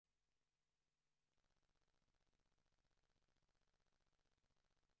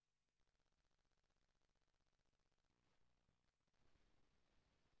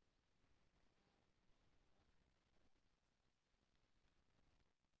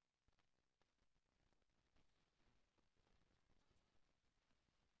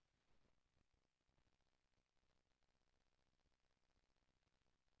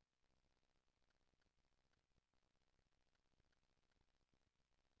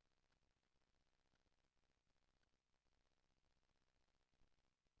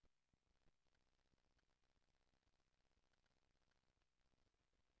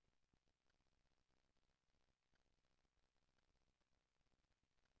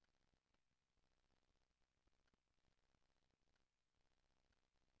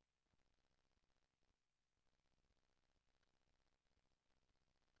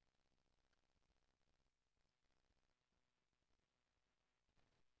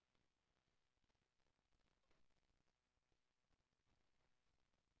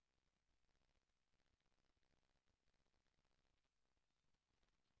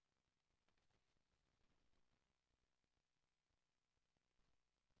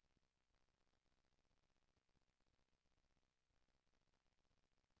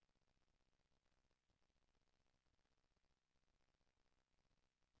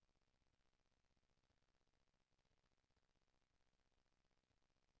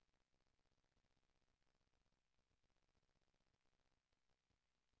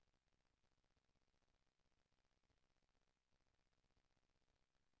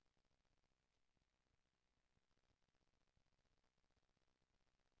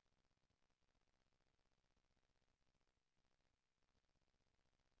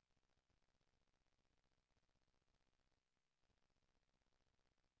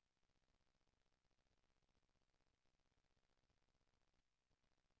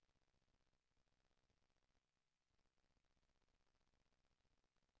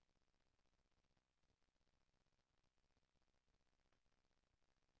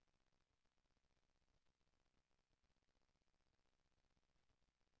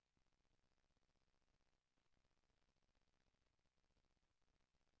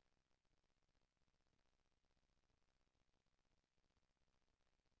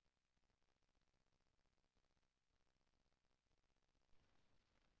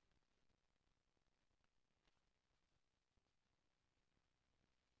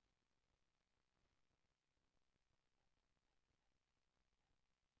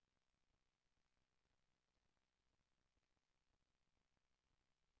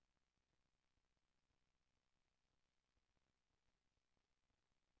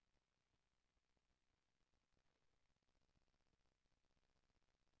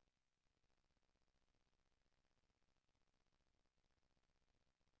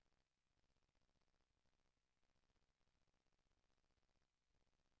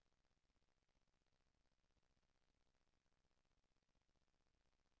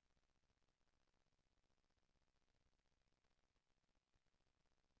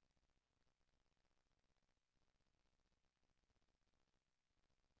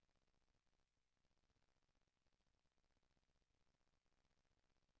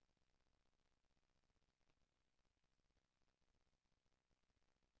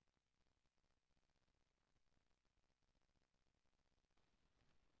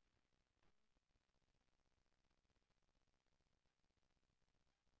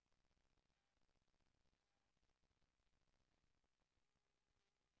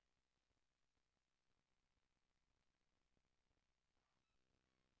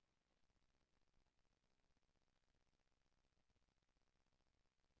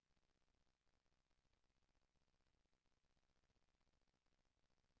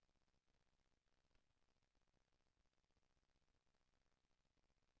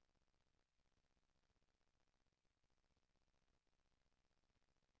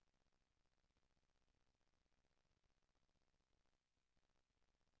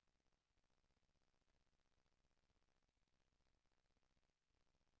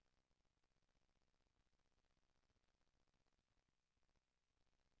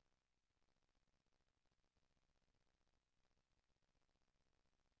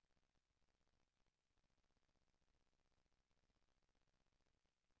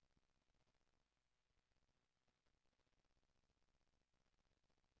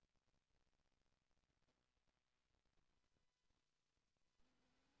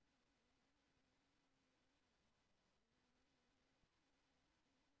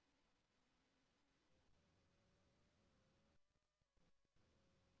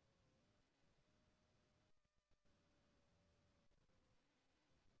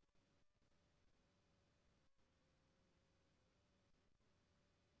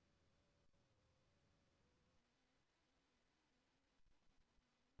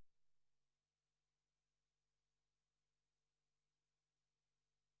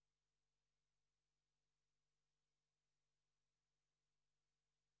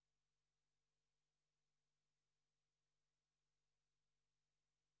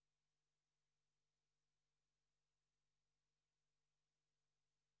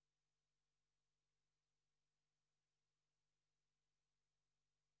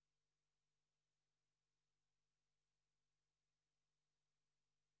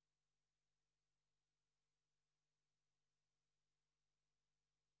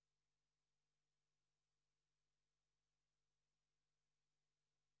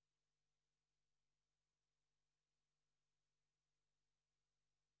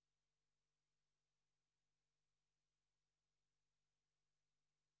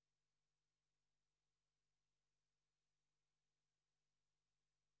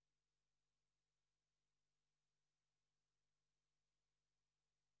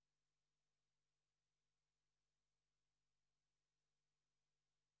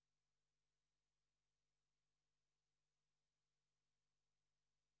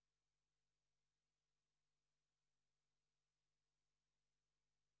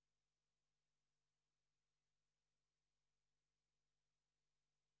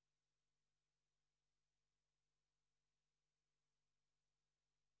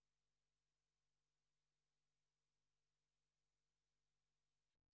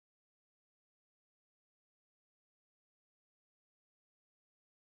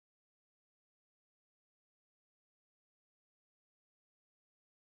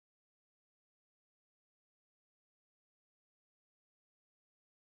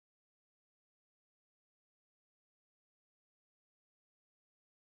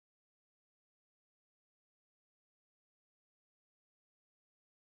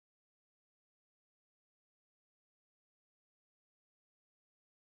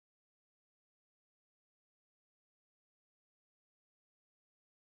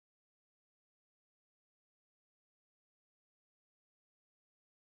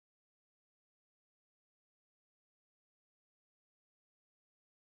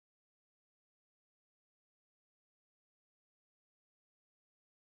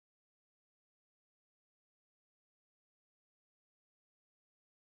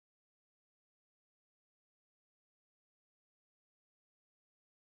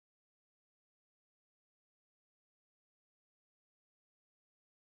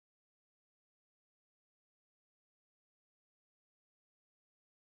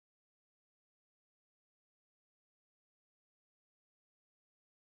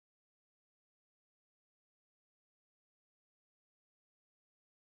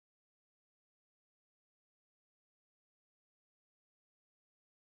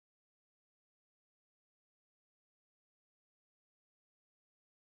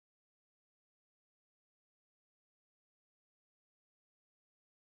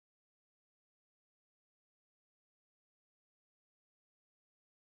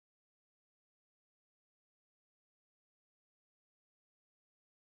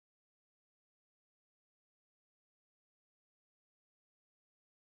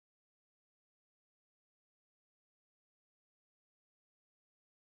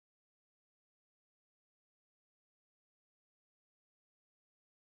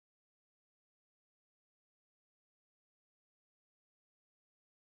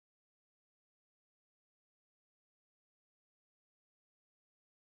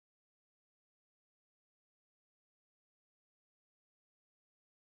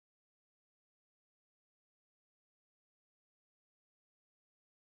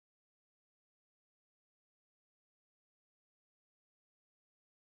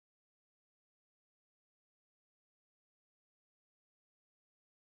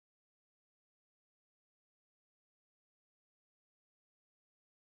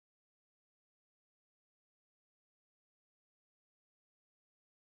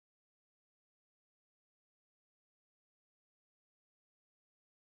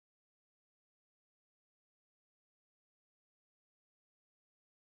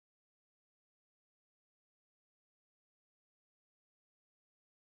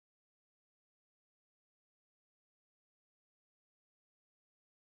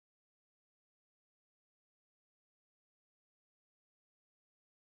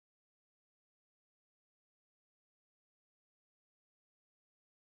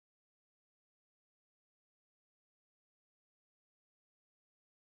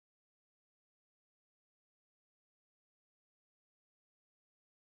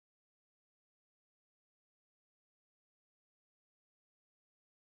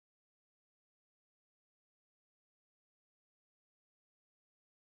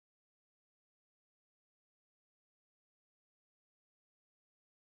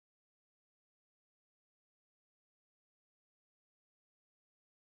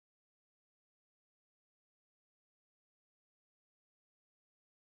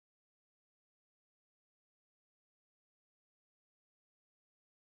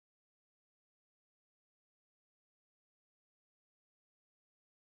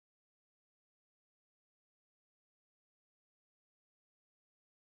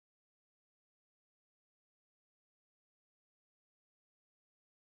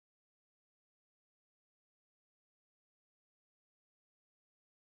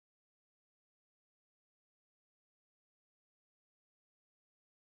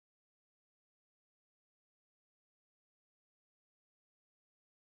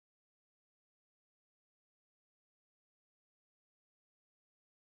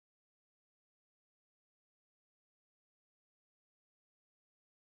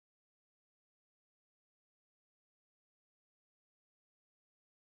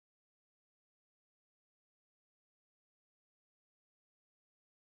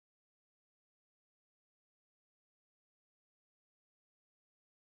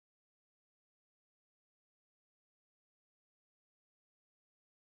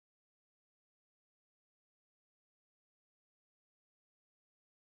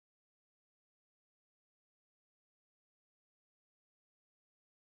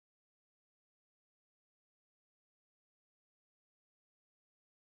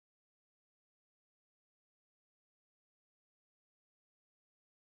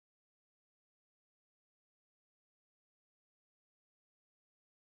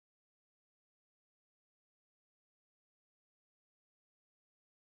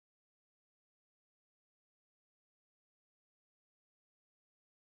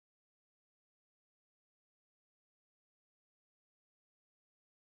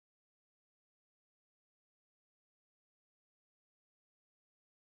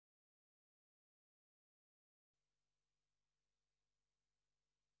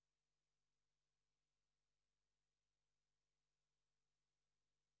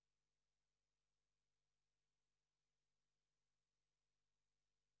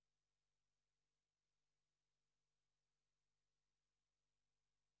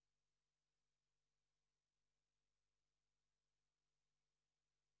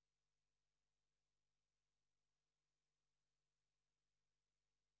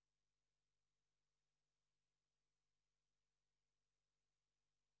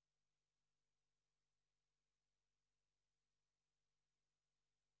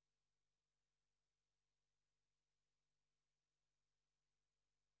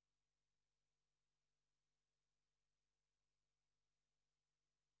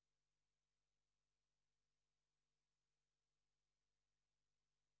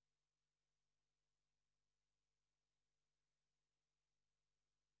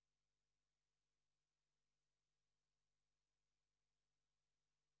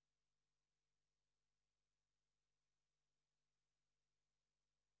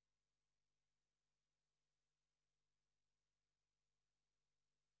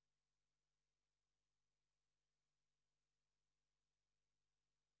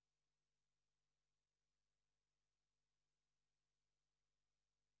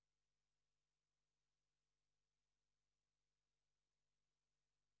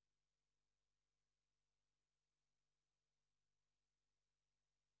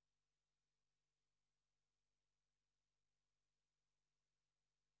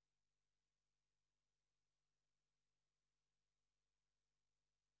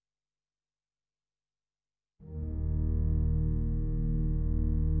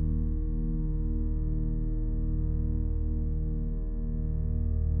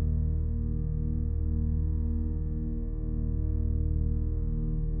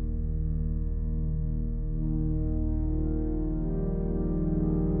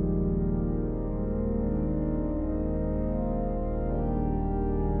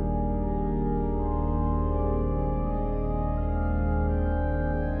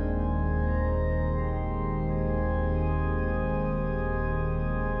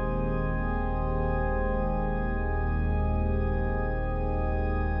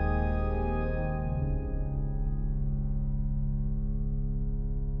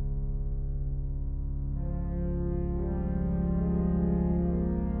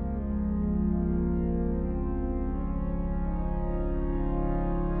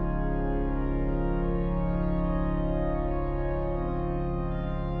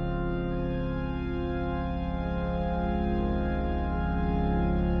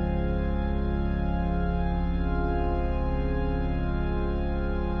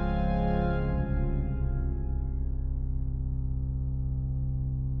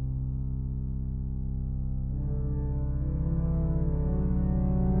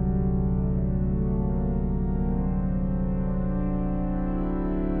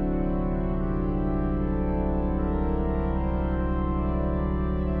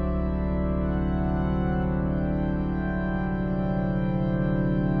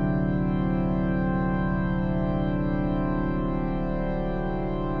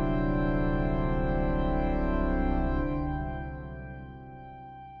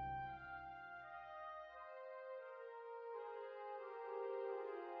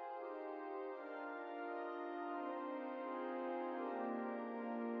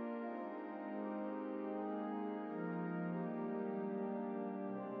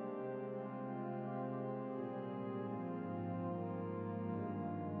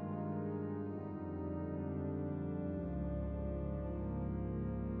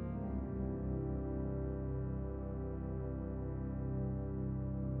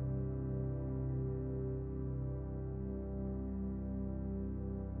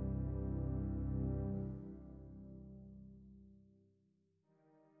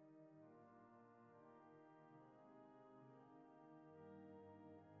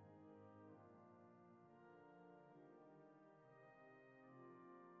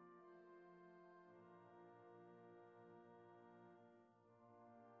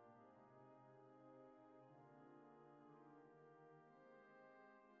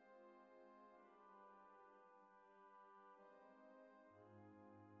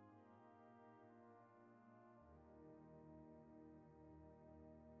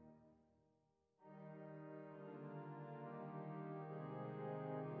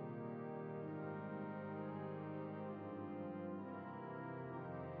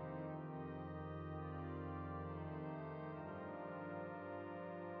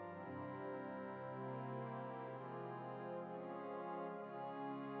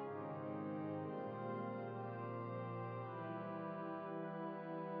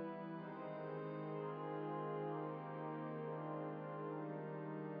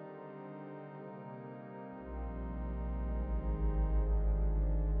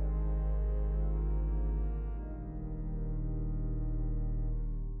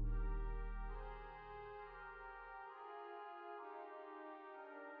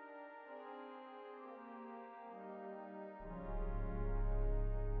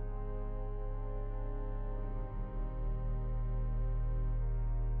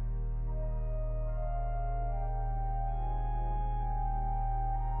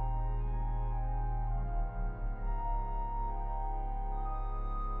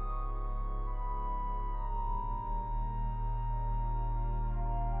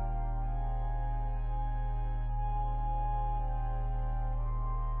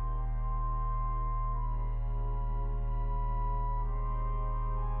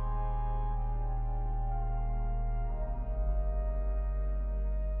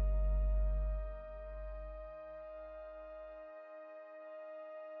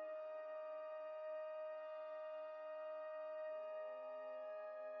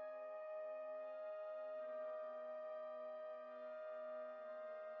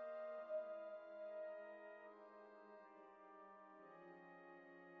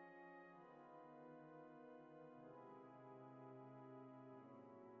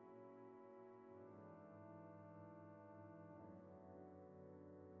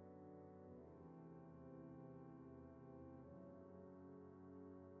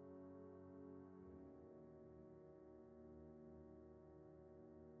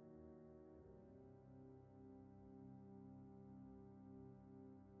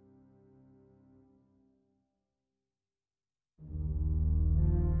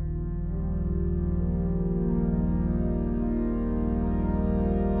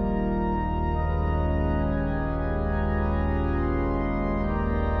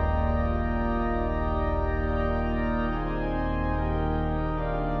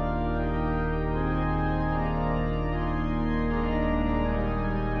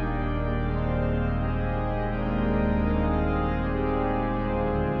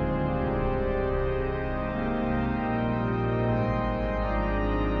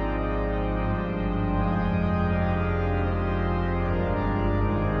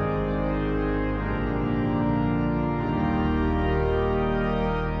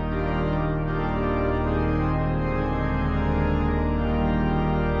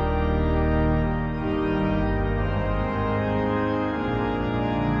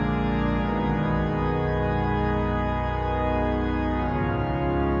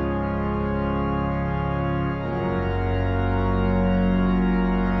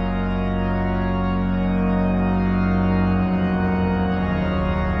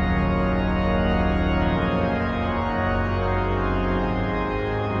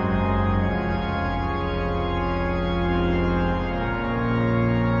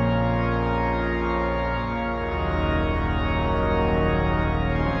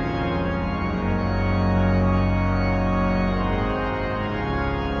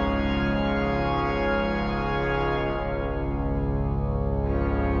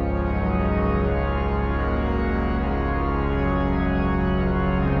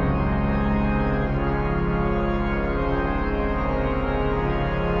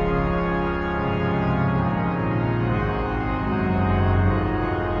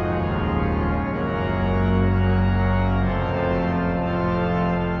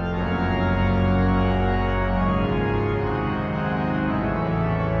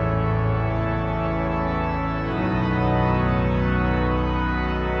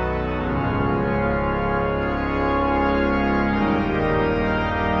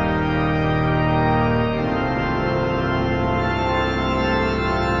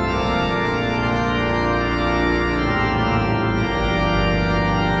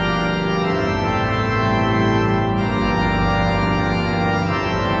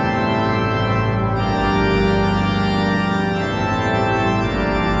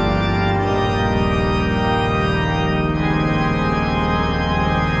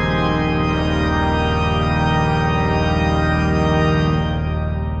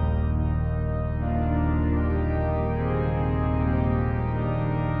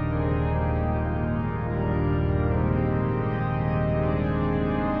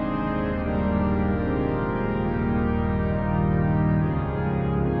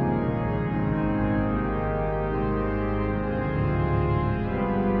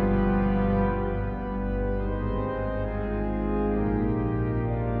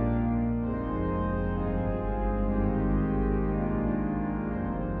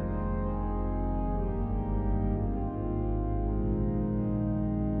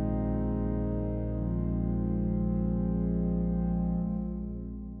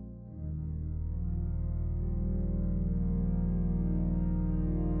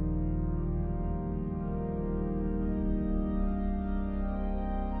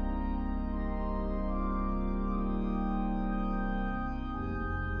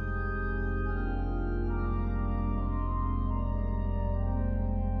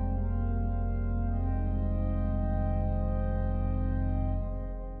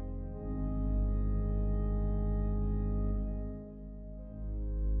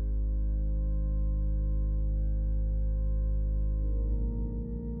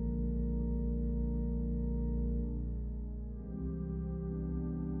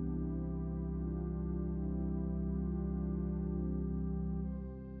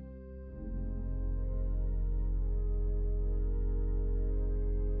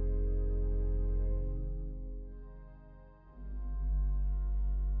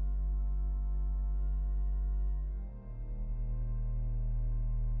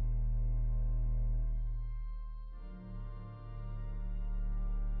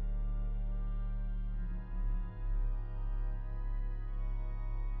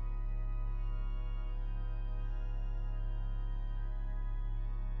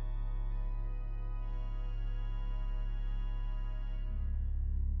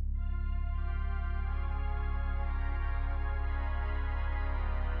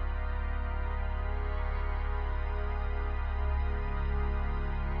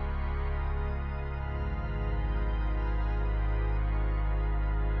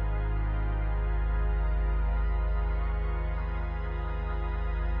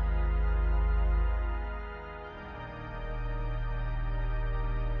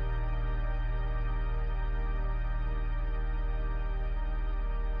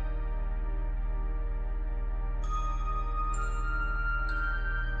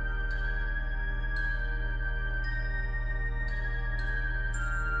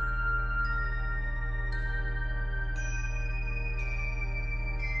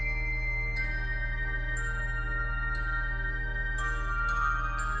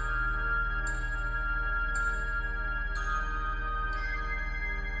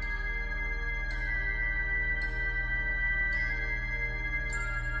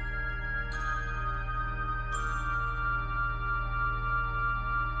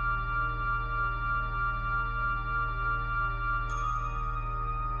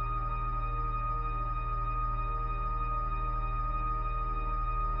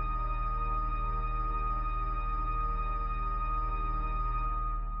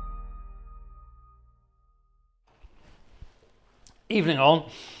Evening all.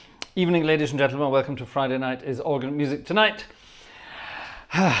 Evening, ladies and gentlemen. Welcome to Friday Night is Organ Music Tonight.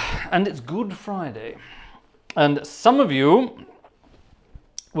 And it's Good Friday. And some of you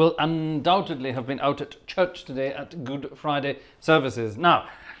will undoubtedly have been out at church today at Good Friday services. Now,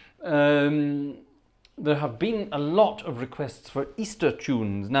 there have been a lot of requests for Easter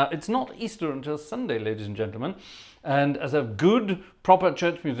tunes. Now, it's not Easter until Sunday, ladies and gentlemen. And as a good, proper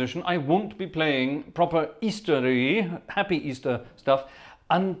church musician, I won't be playing proper Eastery, happy Easter stuff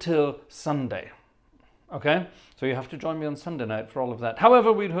until Sunday. Okay? So you have to join me on Sunday night for all of that.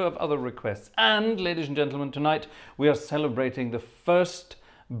 However, we do have other requests. And, ladies and gentlemen, tonight we are celebrating the first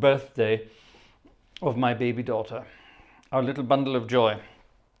birthday of my baby daughter, our little bundle of joy.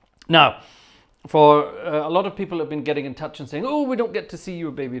 Now, for a lot of people have been getting in touch and saying, oh, we don't get to see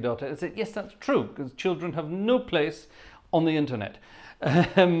your baby daughter. I said, yes, that's true, because children have no place on the internet.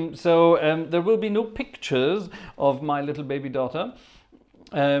 So there will be no pictures of my little baby daughter.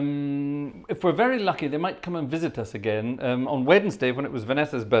 If we're very lucky, they might come and visit us again. On Wednesday, when it was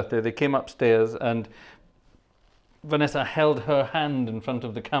Vanessa's birthday, they came upstairs and Vanessa held her hand in front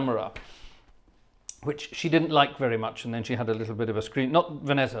of the camera, which she didn't like very much, and then she had a little bit of a scream. Not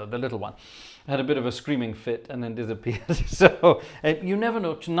Vanessa, the little one. Had a bit of a screaming fit and then disappeared. So you never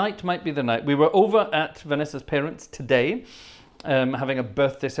know, tonight might be the night. We were over at Vanessa's parents today, having a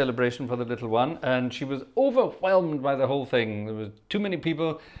birthday celebration for the little one, and she was overwhelmed by the whole thing. There was too many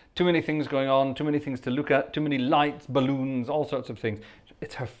people, too many things going on, too many things to look at, too many lights, balloons, all sorts of things.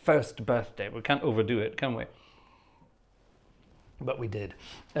 It's her first birthday. We can't overdo it, can we? But we did.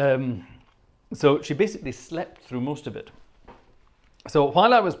 So she basically slept through most of it. So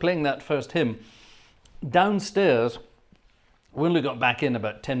while I was playing that first hymn, downstairs, we only got back in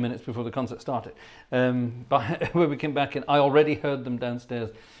about 10 minutes before the concert started. But when we came back in, I already heard them downstairs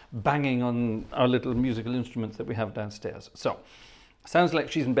banging on our little musical instruments that we have downstairs. So sounds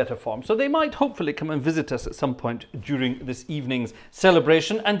like she's in better form. So they might hopefully come and visit us at some point during this evening's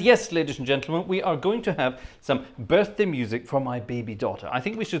celebration. And yes, ladies and gentlemen, we are going to have some birthday music for my baby daughter. I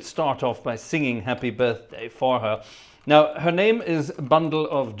think we should start off by singing happy birthday for her. Now, her name is Bundle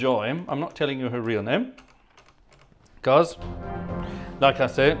of Joy. I'm not telling you her real name, because, like I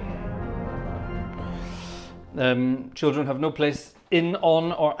say, children have no place in,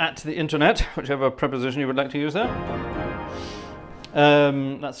 on, or at the internet, whichever preposition you would like to use there.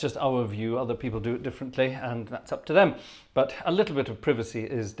 That's just our view. Other people do it differently, and that's up to them. But a little bit of privacy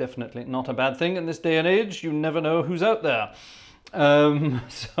is definitely not a bad thing in this day and age. You never know who's out there.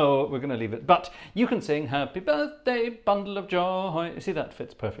 So we're going to leave it. But you can sing Happy Birthday, Bundle of Joy. See, that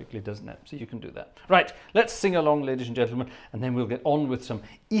fits perfectly, doesn't it? So you can do that. Right, let's sing along, ladies and gentlemen, and then we'll get on with some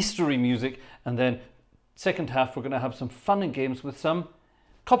Eastery music. And then second half, we're going to have some fun and games with some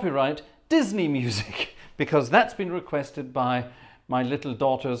copyright Disney music, because that's been requested by my little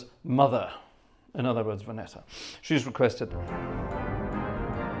daughter's mother. In other words, Vanessa. She's requested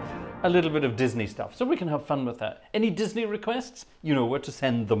a little bit of Disney stuff, so we can have fun with that. Any Disney requests? You know where to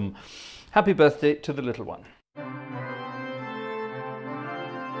send them. Happy birthday to the little one.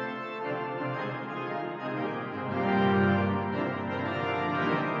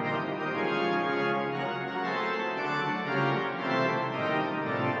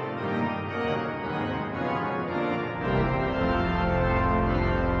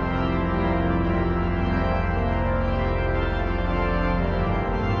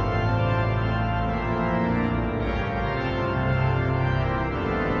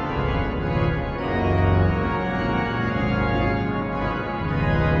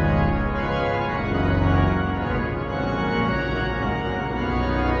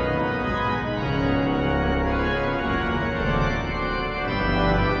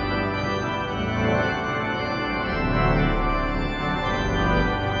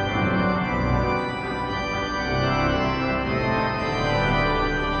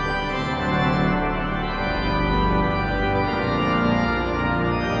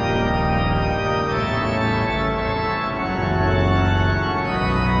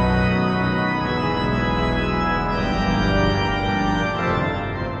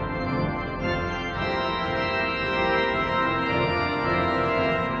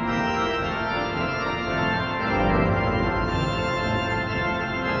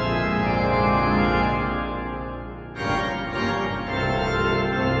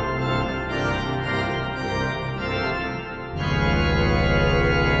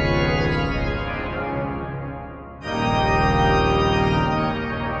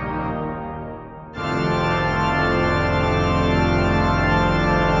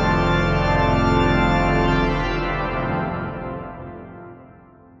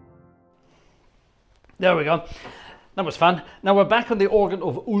 There we go. That was fun. Now we're back on the organ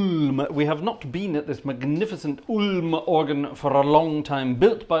of Ulm. We have not been at this magnificent Ulm organ for a long time,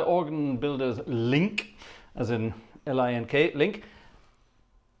 built by organ builders Link, as in L-I-N-K, Link.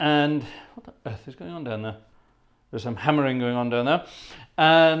 And what the earth is going on down there? There's some hammering going on down there.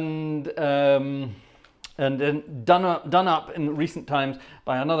 And then done up in recent times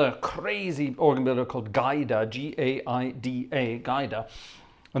by another crazy organ builder called Gaida, G-A-I-D-A, Gaida.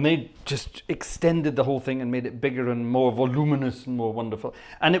 And they just extended the whole thing and made it bigger and more voluminous and more wonderful.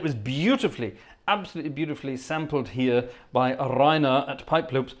 And it was beautifully, absolutely beautifully sampled here by Rainer at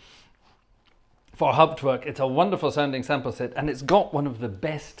Pipe Loops for Hauptwerk. It's a wonderful sounding sample set, and it's got one of the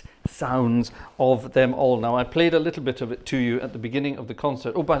best sounds of them all. Now, I played a little bit of it to you at the beginning of the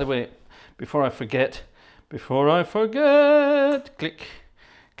concert. Oh, by the way, before I forget, click,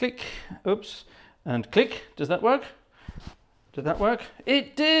 click, oops, and click. Does that work? Did that work?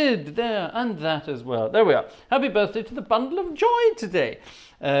 It did! There, and that as well. There we are. Happy birthday to the bundle of joy today.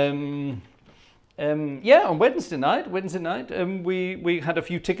 Yeah, on Wednesday night, we had a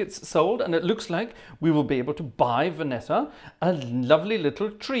few tickets sold, and it looks like we will be able to buy Vanessa a lovely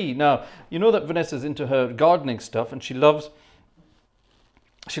little tree. Now, you know that Vanessa's into her gardening stuff, and she loves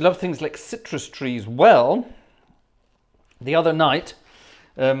things like citrus trees. Well, the other night,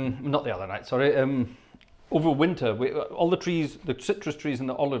 not the other night, sorry, over winter, all the trees, the citrus trees and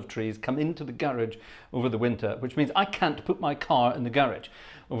the olive trees come into the garage over the winter, which means I can't put my car in the garage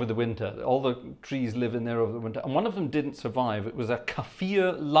over the winter. All the trees live in there over the winter, and one of them didn't survive. It was a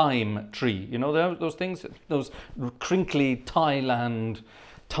kaffir lime tree. You know those things, those crinkly Thai lime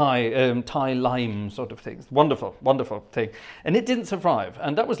sort of things. Wonderful, wonderful thing. And it didn't survive,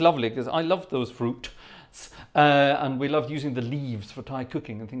 and that was lovely because I loved those fruit. And we loved using the leaves for Thai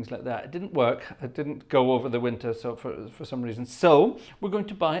cooking and things like that. It didn't work. It didn't go over the winter, so for some reason. So we're going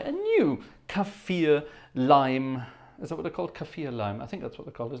to buy a new kaffir lime. Is that what they're called? Kaffir lime. I think that's what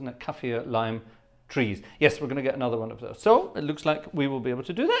they're called, isn't it? Kaffir lime trees. Yes, we're going to get another one of those. So it looks like we will be able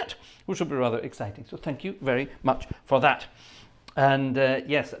to do that, which will be rather exciting. So thank you very much for that. And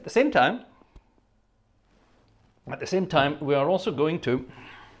yes, at the same time, we are also going to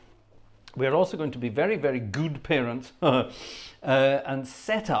be very, very good parents and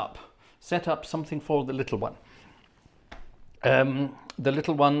set up something for the little one. The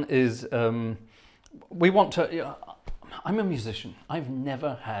little one is, we want to, I'm a musician. I've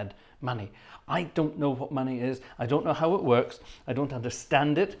never had money. I don't know what money is. I don't know how it works. I don't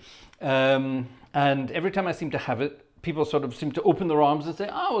understand it. And every time I seem to have it, people sort of seem to open their arms and say,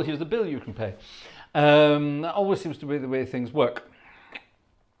 oh, well, here's the bill you can pay. That always seems to be the way things work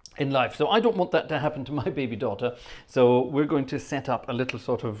in life. So I don't want that to happen to my baby daughter. So we're going to set up a little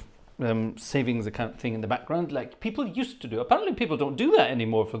sort of savings account thing in the background like people used to do. Apparently people don't do that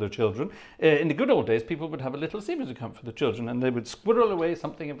anymore for their children. In the good old days, people would have a little savings account for the children, and they would squirrel away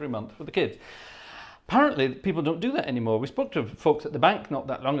something every month for the kids. Apparently people don't do that anymore. We spoke to folks at the bank not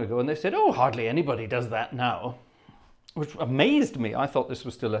that long ago, and they said, oh, hardly anybody does that now, which amazed me. I thought this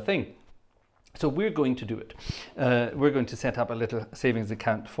was still a thing. So we're going to do it. We're going to set up a little savings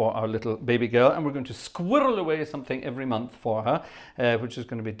account for our little baby girl, and we're going to squirrel away something every month for her, which is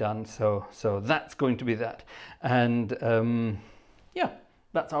going to be done. So that's going to be that. And yeah,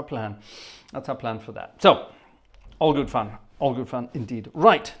 that's our plan. That's our plan for that. So all good fun indeed.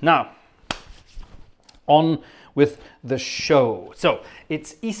 Right, now on with the show. So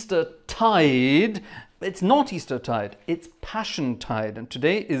it's Eastertide. It's not Eastertide, it's Passiontide, and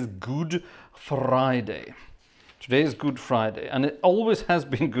today is Good Friday. Today is Good Friday, and it always has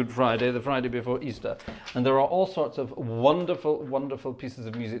been Good Friday, the Friday before Easter. And there are all sorts of wonderful, wonderful pieces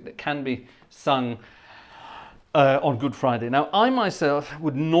of music that can be sung on Good Friday. Now, I myself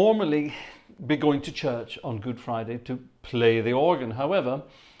would normally be going to church on Good Friday to play the organ. However,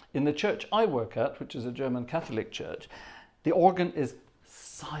 in the church I work at, which is a German Catholic church, the organ is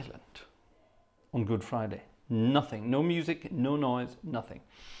silent on Good Friday. Nothing, no music, no noise, nothing.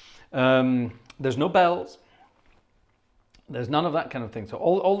 There's no bells. There's none of that kind of thing. So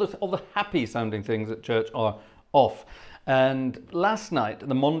all the happy sounding things at church are off. And last night,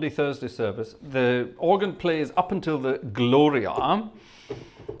 the Monday Thursday service, the organ plays up until the Gloria,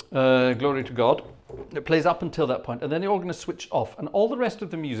 glory to God. It plays up until that point, and then the organ is switched off, and all the rest of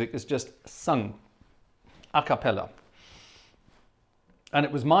the music is just sung a cappella. And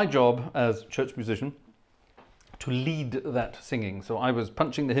it was my job as church musician to lead that singing. So I was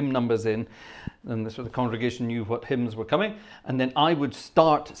punching the hymn numbers in, and the congregation knew what hymns were coming, and then I would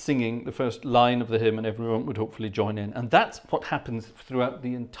start singing the first line of the hymn, and everyone would hopefully join in. And that's what happens throughout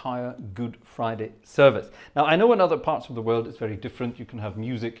the entire Good Friday service. Now, I know in other parts of the world it's very different. You can have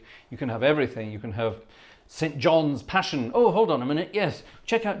music, you can have everything, you can have St. John's Passion. Oh, hold on a minute. Yes,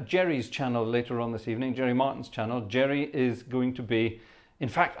 check out Jerry's channel later on this evening, Jerry Martin's channel. Jerry is going to be, in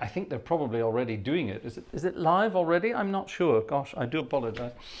fact, I think they're probably already doing it. Is it live already? I'm not sure. Gosh, I do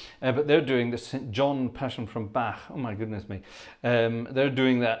apologize. But they're doing the St. John Passion from Bach. Oh my goodness me. They're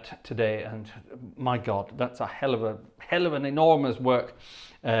doing that today, and my God, that's a hell of an enormous work.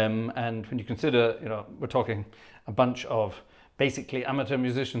 And when you consider, you know, we're talking a bunch of basically amateur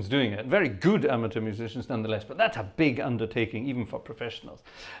musicians doing it. Very good amateur musicians nonetheless, but that's a big undertaking even for professionals.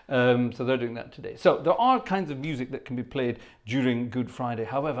 So they're doing that today. So there are kinds of music that can be played during Good Friday.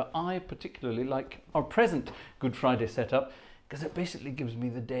 However, I particularly like our present Good Friday setup because it basically gives me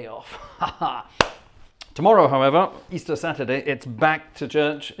the day off. Tomorrow, however, Easter Saturday, it's back to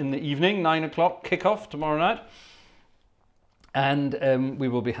church in the evening, 9 o'clock kickoff tomorrow night. And we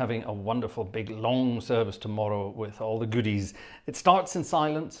will be having a wonderful big long service tomorrow with all the goodies. It starts in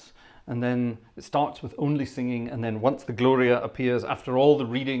silence, and then it starts with only singing, and then once the Gloria appears, after all the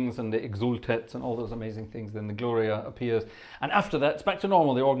readings and the exultets and all those amazing things, then the Gloria appears, and after that it's back to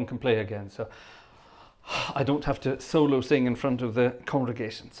normal. The organ can play again, so I don't have to solo sing in front of the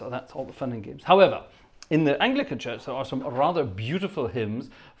congregation. So that's all the fun and games. However, in the Anglican Church there are some rather beautiful hymns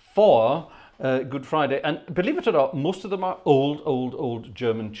for Good Friday, and believe it or not, most of them are old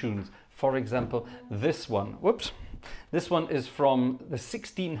German tunes. For example, this one, this one is from the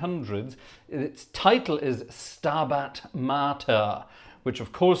 1600s. Its title is Stabat Mater, which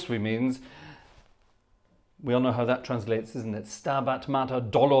of course means, we all know how that translates, isn't it? Stabat Mater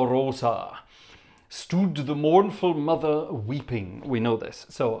Dolorosa. Stood the mournful mother weeping. We know this.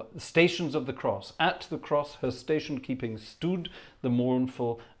 So, Stations of the Cross. At the cross, her station keeping, stood the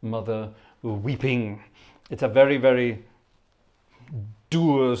mournful mother weeping. It's a very, very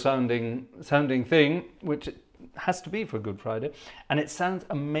dour sounding thing, which it has to be for Good Friday. And it sounds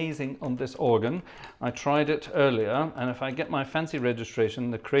amazing on this organ. I tried it earlier, and if I get my fancy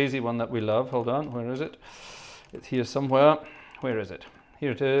registration, the crazy one that we love, hold on, where is it? It's here somewhere. Where is it?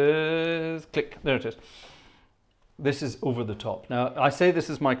 Here it is. Click. There it is. This is over the top. Now, I say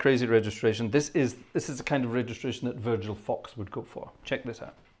this is my crazy registration. This is the kind of registration that Virgil Fox would go for. Check this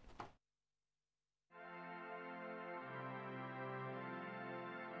out.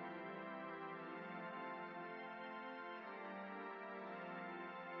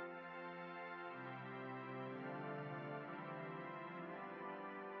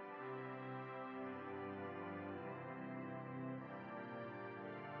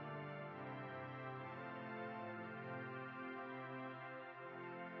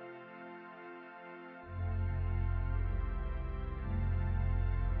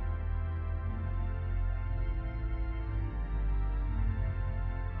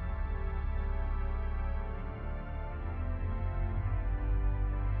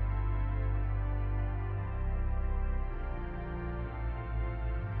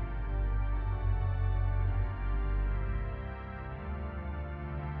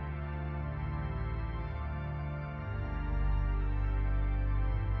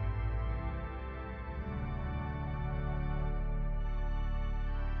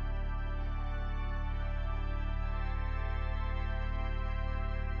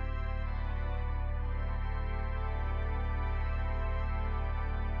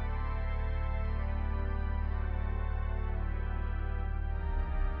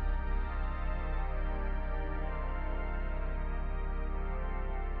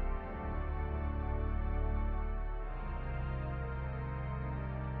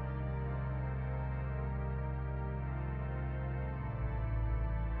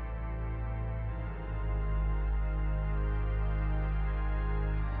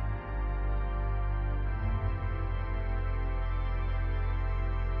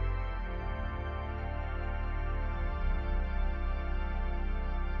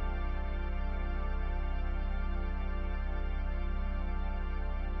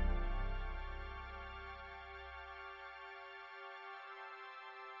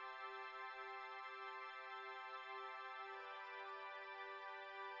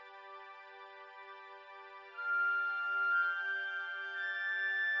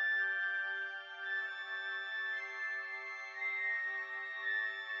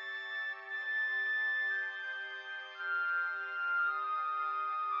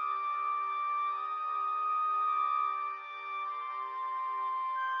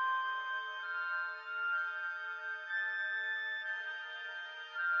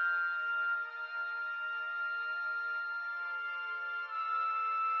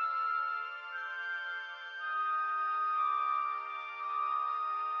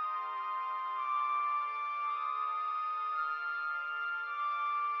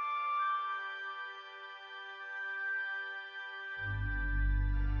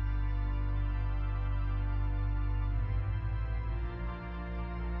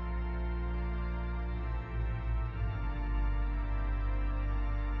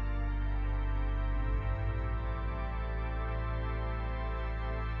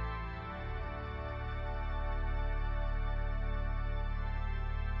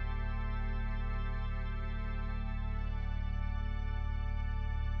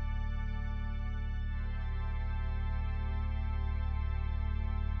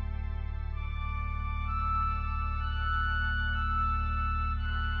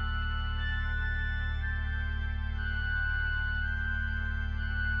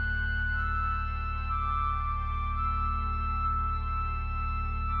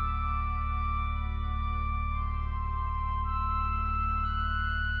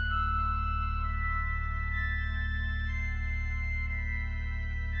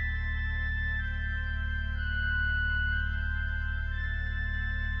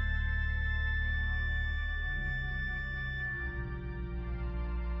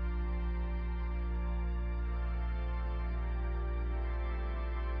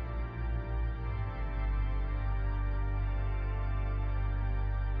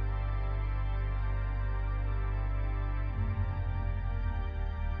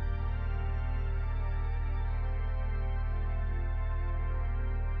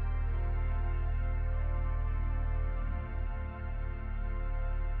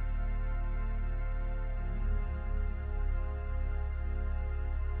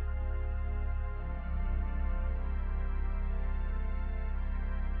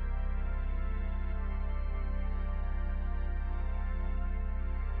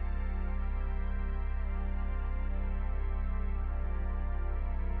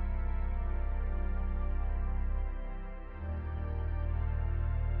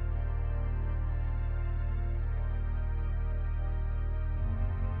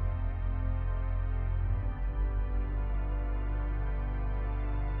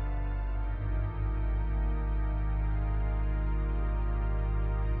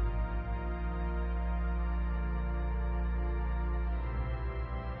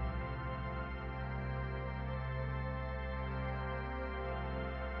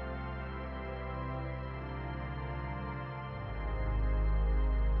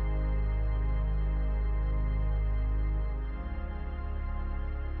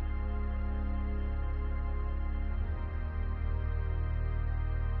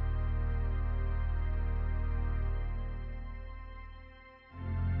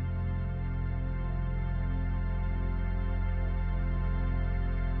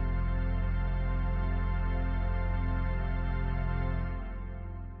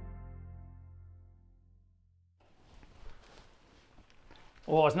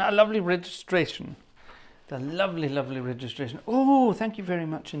 Oh, isn't that a lovely registration? The lovely, lovely registration. Oh, thank you very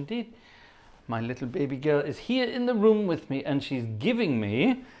much indeed. My little baby girl is here in the room with me, and she's giving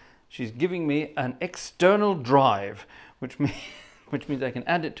me an external drive, which means I can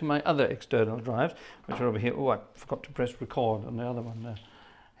add it to my other external drives, which are over here. Oh, I forgot to press record on the other one there.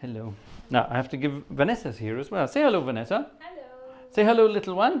 Hello. Now I have to give Vanessa's here as well. Say hello, Vanessa. Hello. Say hello,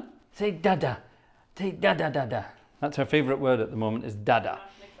 little one. Say dada. Say dada dada. That's her favorite word at the moment, is dada,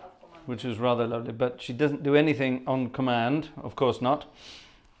 which is rather lovely. But she doesn't do anything on command, of course not.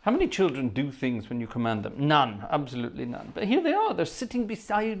 How many children do things when you command them? None, absolutely none. But here they are. They're sitting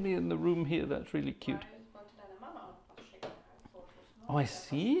beside me in the room here. That's really cute. Oh, I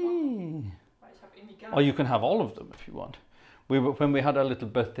see. Oh, you can have all of them if you want. When we had our little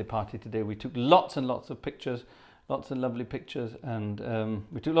birthday party today, we took lots and lots of pictures, lots of lovely pictures, and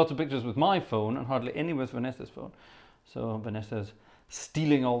we took lots of pictures with my phone and hardly any with Vanessa's phone. So Vanessa's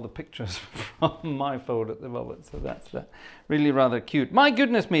stealing all the pictures from my phone at the moment, so that's really rather cute. My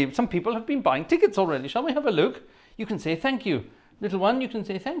goodness me, some people have been buying tickets already. Shall we have a look? You can say thank you. Little one, you can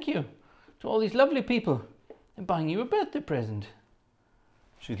say thank you to all these lovely people. They're buying you a birthday present.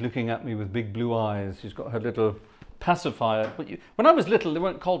 She's looking at me with big blue eyes. She's got her little pacifier. But when I was little, they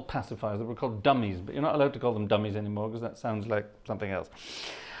weren't called pacifiers, they were called dummies, but you're not allowed to call them dummies anymore because that sounds like something else.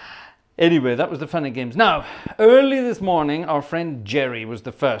 Anyway, that was the fun and games. Now, early this morning, our friend Jerry was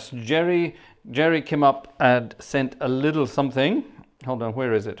the first. Jerry came up and sent a little something. Hold on,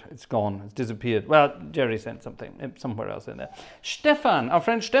 where is it? It's gone. It's disappeared. Well, Jerry sent something somewhere else in there. Stefan, our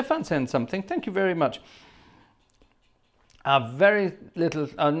friend Stefan sent something. Thank you very much. A very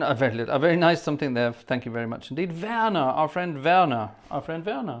nice something there. Thank you very much indeed. Werner, our friend Werner.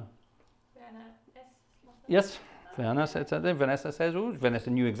 Werner, yes. Vanessa said something. Vanessa says, oh, Vanessa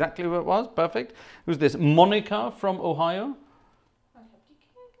knew exactly who it was. Perfect. Who's this? Monica from Ohio.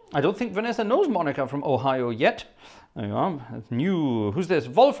 I don't think Vanessa knows Monica from Ohio yet. There you are. That's new. Who's this?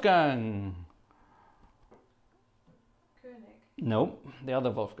 Wolfgang. König. No, the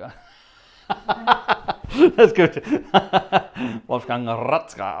other Wolfgang. That's good. Wolfgang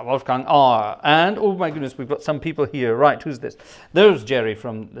Ratzka, Wolfgang R. And, oh my goodness, we've got some people here. Right, who's this? There's Jerry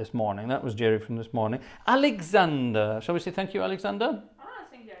from this morning. That was Jerry from this morning. Alexander. Shall we say thank you, Alexander?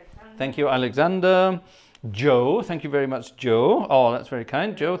 Thank you, Alexander. Joe. Thank you very much, Joe. Oh, that's very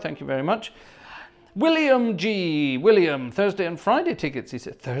kind. Joe, thank you very much. William G. William, Thursday and Friday tickets. He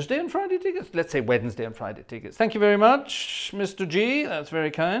said, Thursday and Friday tickets? Let's say Wednesday and Friday tickets. Thank you very much, Mr. G. That's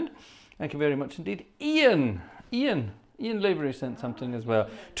very kind. Thank you very much indeed. Ian Lavery sent something as well.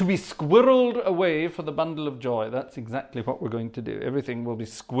 To be squirreled away for the bundle of joy. That's exactly what we're going to do. Everything will be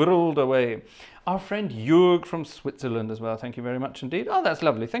squirreled away. Our friend Jörg from Switzerland as well. Thank you very much indeed. Oh, that's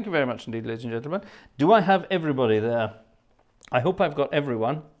lovely. Thank you very much indeed, ladies and gentlemen. Do I have everybody there? I hope I've got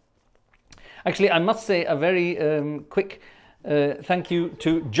everyone. Actually, I must say a very quick thank you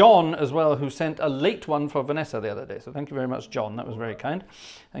to John as well, who sent a late one for Vanessa the other day. So thank you very much, John. That was very kind.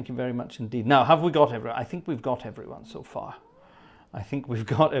 Thank you very much indeed. Now, have we got everyone? I think we've got everyone so far. I think we've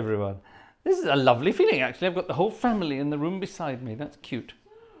got everyone. This is a lovely feeling, actually. I've got the whole family in the room beside me. That's cute.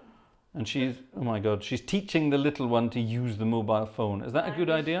 And she's, oh my God, she's teaching the little one to use the mobile phone. Is that a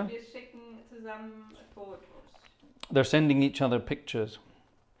good idea? They're sending each other pictures.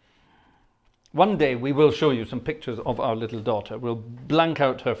 One day we will show you some pictures of our little daughter. We'll blank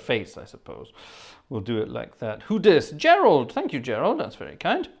out her face, I suppose. We'll do it like that. Who dis? Gerald. Thank you, Gerald. That's very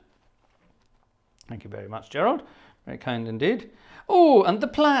kind. Thank you very much, Gerald. Very kind indeed. Oh, and the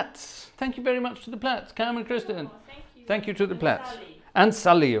Platts. Thank you very much to the Platts. Cam and Kristen. Oh, thank you to the Platts. And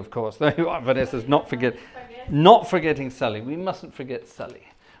Sally, of course. There you are, Vanessa's not forgetting Sally. We mustn't forget Sally.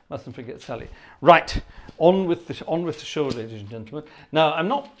 Mustn't forget Sally. Right, on with the show, ladies and gentlemen. Now, I'm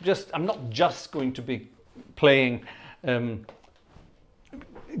not just going to be playing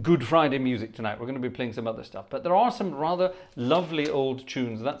Good Friday music tonight. We're going to be playing some other stuff, but there are some rather lovely old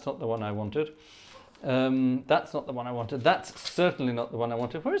tunes. That's not the one I wanted. That's not the one I wanted. That's certainly not the one I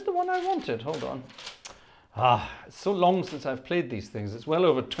wanted. Where's the one I wanted? Hold on. It's so long since I've played these things. It's well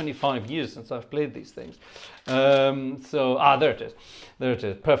over 25 years since I've played these things. There it is. There it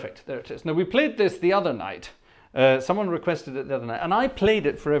is. Perfect. There it is. Now, we played this the other night. Someone requested it the other night, and I played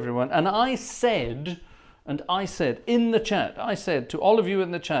it for everyone. And I said in the chat, I said to all of you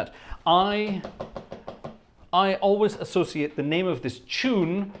in the chat, I always associate the name of this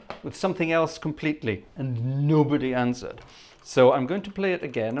tune with something else completely, and nobody answered. So I'm going to play it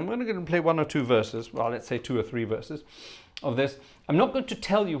again. I'm going to play one or two verses, well, let's say 2 or 3 verses of this. I'm not going to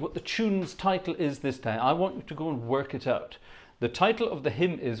tell you what the tune's title is this time. I want you to go and work it out. The title of the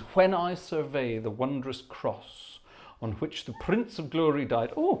hymn is When I Survey the Wondrous Cross on which the Prince of Glory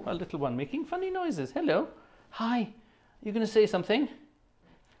died. Oh, a little one making funny noises. Hello. Hi. You going to say something?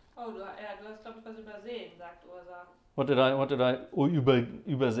 Oh, du hast, glaube ich, was übersehen, sagt Ursa. What did I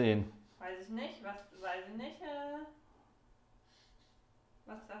übersehen? Weiß ich nicht, weiß ich nicht.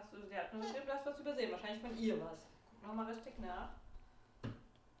 Was sagst du? Sie hat nur geschrieben, du hast was übersehen. Wahrscheinlich von ihr was. Guck nochmal richtig nach.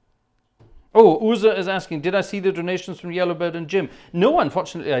 Oh, Urza is asking, did I see the donations from Yellowbird and Jim? No,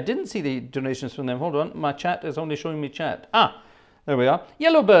 unfortunately, I didn't see the donations from them. Hold on, my chat is only showing me chat. Ah, there we are.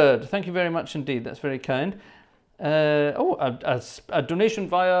 Yellowbird, thank you very much indeed. That's very kind. A donation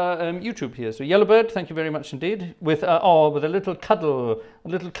via YouTube here. So Yellowbird, thank you very much indeed. With with a little cuddle,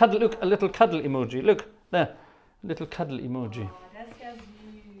 look, a little cuddle emoji. Look there, a little cuddle emoji. Oh, that's ja süß.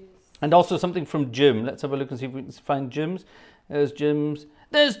 And also something from Jim. Let's have a look and see if we can find Jim's. There's Jim's.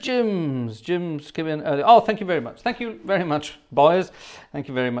 There's Jim's. Jim's came in early. Oh, thank you very much. Thank you very much, boys. Thank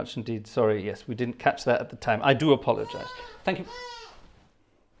you very much indeed. Sorry, yes, we didn't catch that at the time. I do apologise. Thank you.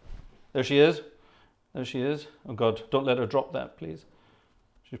 There she is. There she is. Oh God, don't let her drop that, please.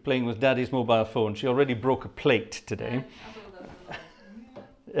 She's playing with Daddy's mobile phone. She already broke a plate today.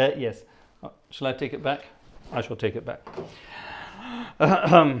 Yes. Oh, shall I take it back? I shall take it back.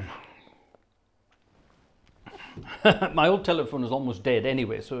 My old telephone is almost dead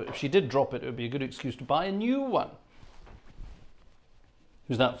anyway, so if she did drop it, it would be a good excuse to buy a new one.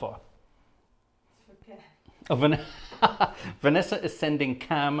 Who's that for? Okay. Oh, Vanessa is sending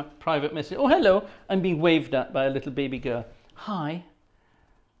Cam private message. Oh, hello. I'm being waved at by a little baby girl. Hi.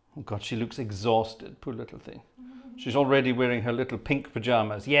 Oh, God, she looks exhausted. Poor little thing. She's already wearing her little pink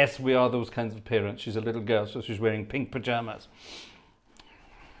pajamas. Yes, we are those kinds of parents. She's a little girl, so she's wearing pink pajamas.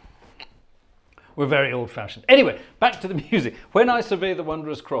 We're very old-fashioned. Anyway, back to the music. When I survey the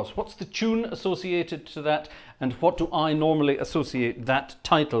Wondrous Cross, what's the tune associated to that, and what do I normally associate that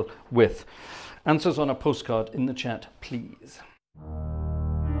title with? Answers on a postcard in the chat, please.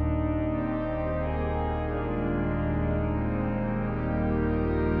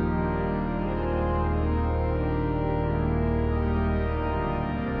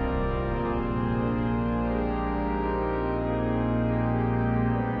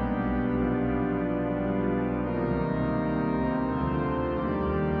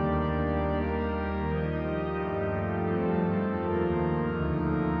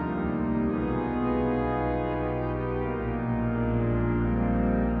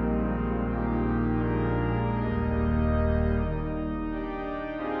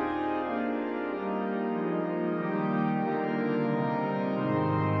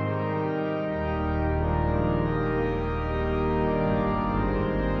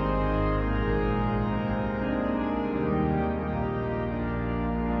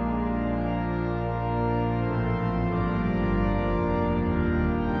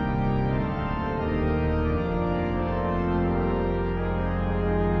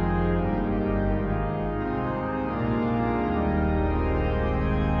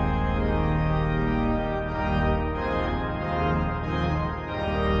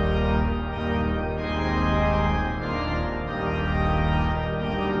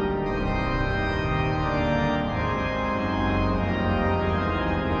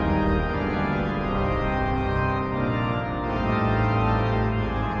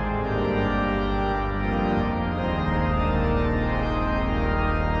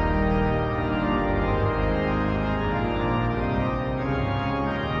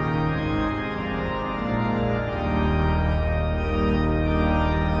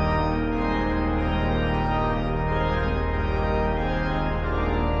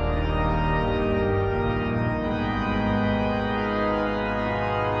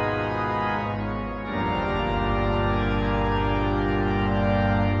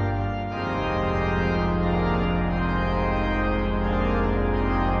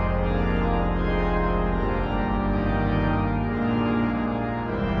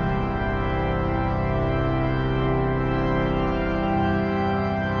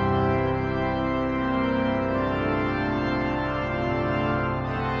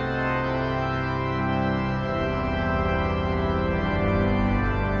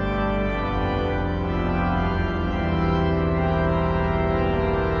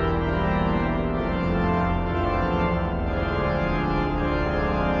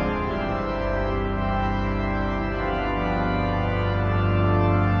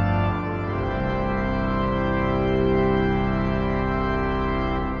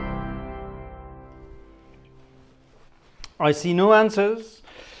 I see no answers.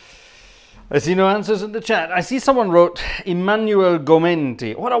 I see no answers in the chat. I see someone wrote Emmanuel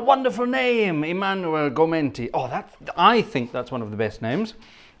Gomenti. What a wonderful name, Emmanuel Gomenti. Oh, I think that's one of the best names.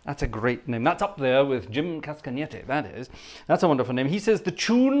 That's a great name. That's up there with Jim Cascagnette, that is. That's a wonderful name. He says the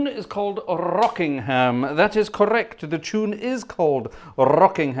tune is called Rockingham. That is correct. The tune is called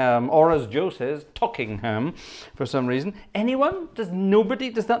Rockingham, or as Joe says, Tockingham, for some reason. Anyone? Does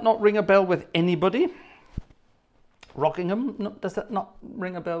that not ring a bell with anybody? Rockingham? No, does that not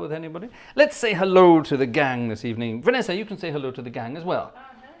ring a bell with anybody? Let's say hello to the gang this evening. Vanessa, you can say hello to the gang as well.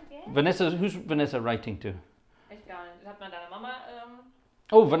 Okay. Vanessa, who's Vanessa writing to? Echt gar nicht. Hat man deine Mama...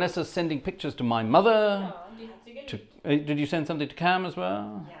 Oh, Vanessa's sending pictures to my mother. Ja, die hat sie geliebt. Did you send something to Cam as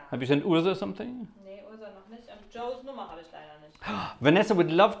well? Yeah. Have you sent Ursa something? Nee, Ursa noch nicht. Und Joes Nummer habe ich leider nicht. Vanessa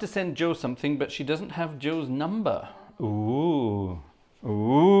would love to send Joe something, but she doesn't have Joe's number. Ooh.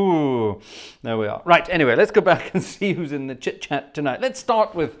 Ooh. There we are. Right, anyway, let's go back and see who's in the chit-chat tonight. Let's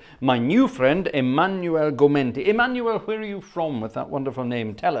start with my new friend, Emmanuel Gomenti. Emmanuel, where are you from with that wonderful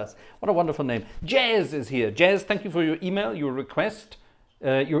name? Tell us. What a wonderful name. Jez is here. Jez, thank you for your email, your request.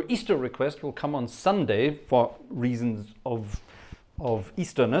 Your Easter request will come on Sunday for reasons of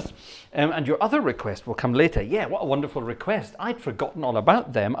Easterness, and your other request will come later. Yeah, what a wonderful request. I'd forgotten all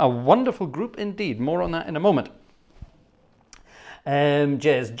about them. A wonderful group indeed. More on that in a moment.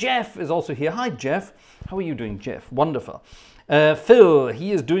 Jeff is also here. Hi, Jeff. How are you doing, Jeff? Wonderful. Phil,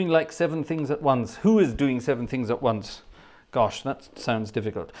 he is doing like 7 things at once. Who is doing 7 things at once? Gosh, that sounds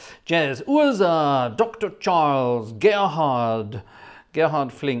difficult. Jez, Ursa, Dr. Charles, Gerhard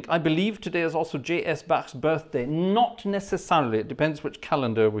Flink. I believe today is also J.S. Bach's birthday. Not necessarily. It depends which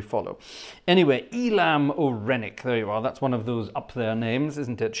calendar we follow. Anyway, Elam O'Rennick. There you are. That's one of those up there names,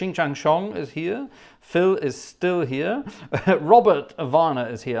 isn't it? Xing Chang Shong is here. Phil is still here. Robert Varna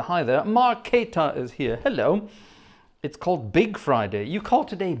is here. Hi there. Mark Keita is here. Hello. It's called Big Friday. You call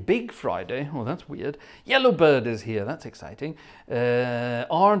today Big Friday? Oh, that's weird. Yellowbird is here. That's exciting.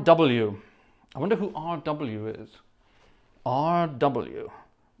 RW. I wonder who RW is. RW.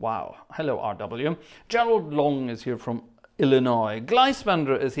 Wow. Hello, RW. Gerald Long is here from Illinois.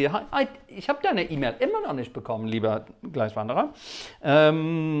 Gleiswanderer is here. Hi. Ich habe deine E-Mail immer noch nicht bekommen, lieber Gleiswanderer.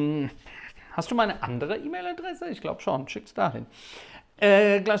 Hast du meine andere E-Mail-Adresse? Ich glaube schon. Schick's dahin.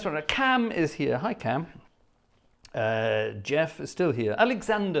 Gleiswanderer. Cam is here. Hi, Cam. Jeff is still here.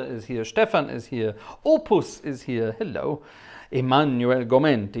 Alexander is here. Stefan is here. Opus is here. Hello. Emmanuel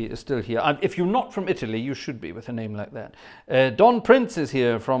Gomenti is still here. If you're not from Italy, you should be with a name like that. Don Prince is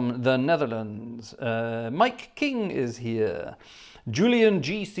here from the Netherlands. Mike King is here. Julian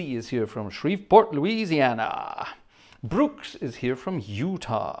GC is here from Shreveport, Louisiana. Brooks is here from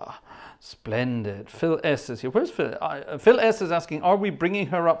Utah. Splendid. Phil S is here. Where's Phil? Phil S is asking, are we bringing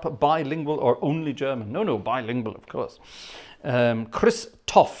her up bilingual or only German? No, bilingual, of course. Chris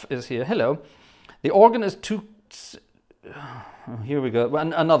Toff is here. Hello. The organ is too... Here we go.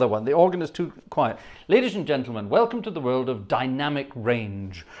 Another one. The organ is too quiet. Ladies and gentlemen, welcome to the world of dynamic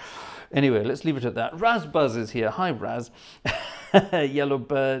range. Anyway, let's leave it at that. Razbuzz is here. Hi, Raz.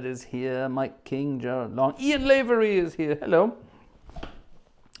 Yellowbird is here. Mike King, Gerald Long. Ian Lavery is here. Hello.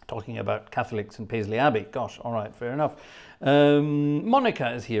 Talking about Catholics in Paisley Abbey. Gosh, all right, fair enough.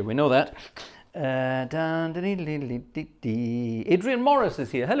 Monica is here. We know that. Adrian Morris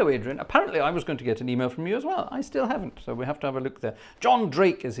is here. Hello, Adrian. Apparently, I was going to get an email from you as well. I still haven't, so we have to have a look there. John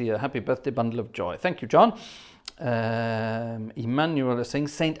Drake is here. Happy birthday, bundle of joy. Thank you, John. Emmanuel is saying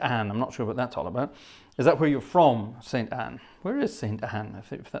St. Anne. I'm not sure what that's all about. Is that where you're from, St. Anne? Where is St. Anne,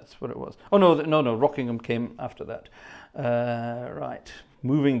 if that's what it was? Oh, no. Rockingham came after that. Right.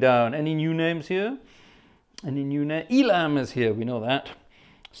 Moving down. Any new names here? Any new name? Elam is here. We know that.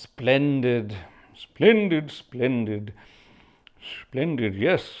 Splendid,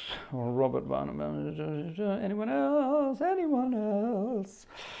 yes. Or Robert Barnum. Anyone else?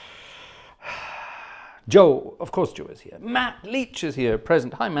 Joe, of course Joe is here. Matt Leach is here,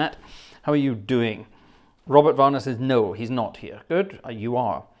 present. Hi, Matt. How are you doing? Robert Varner says, no, he's not here. Good, you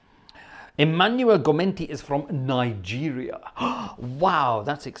are. Emmanuel Gomenti is from Nigeria. Wow,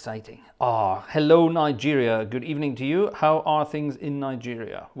 that's exciting. Hello, Nigeria. Good evening to you. How are things in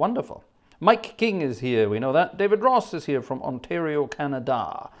Nigeria? Wonderful. Mike King is here. We know that. David Ross is here from Ontario,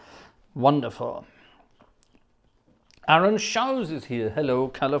 Canada. Wonderful. Aaron Shows is here. Hello,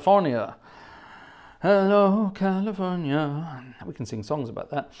 California. Hello, California. We can sing songs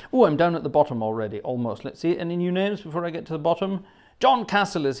about that. Oh, I'm down at the bottom already, almost. Let's see. Any new names before I get to the bottom? John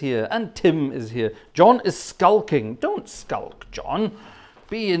Castle is here and Tim is here. John is skulking. Don't skulk, John.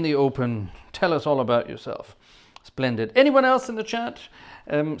 Be in the open. Tell us all about yourself. Splendid. Anyone else in the chat?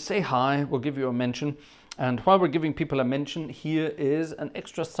 Say hi. We'll give you a mention. And while we're giving people a mention, here is an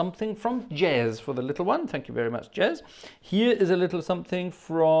extra something from Jez for the little one. Thank you very much, Jez. Here is a little something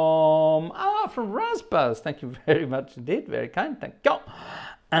from Razbaz. Thank you very much indeed. Very kind. Thank you.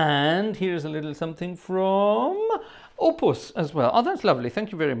 And here's a little something from Opus as well. Oh, that's lovely.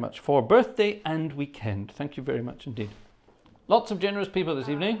 Thank you very much for birthday and weekend. Thank you very much indeed. Lots of generous people this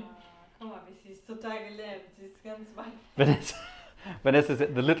evening. Guck mal, sie ist total gelähmt. Sie ist ganz weit. Vanessa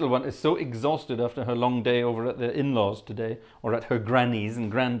said the little one is so exhausted after her long day over at the in-laws today, or at her granny's and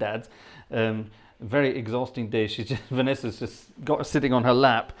granddad's. Very exhausting day. Vanessa's just got her sitting on her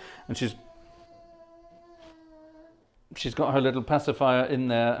lap, and she's got her little pacifier in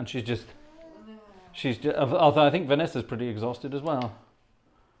there, and although I think Vanessa's pretty exhausted as well.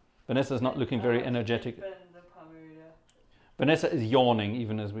 Vanessa's not looking very energetic. Vanessa is yawning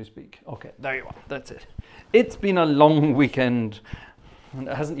even as we speak. Okay, there you are. That's it. It's been a long weekend, and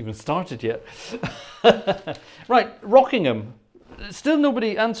it hasn't even started yet. Right, Rockingham. Still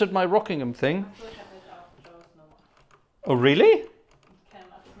nobody answered my Rockingham thing. Oh, really?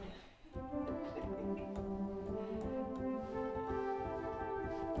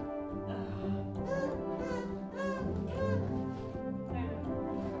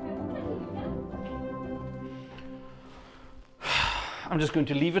 I'm just going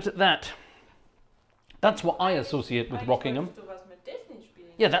to leave it at that. That's what I associate with Rockingham.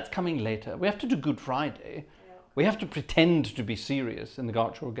 Yeah, that's coming later. We have to do Good Friday. Yeah. We have to pretend to be serious in the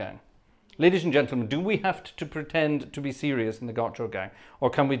Gartshore Gang. Ladies and gentlemen, do we have to pretend to be serious in the Gartshore Gang? Or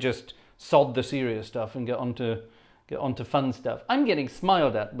can we just sod the serious stuff and get onto fun stuff? I'm getting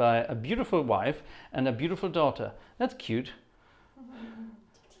smiled at by a beautiful wife and a beautiful daughter. That's cute.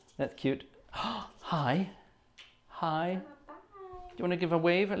 That's cute. Hi. Hi. Do you want to give a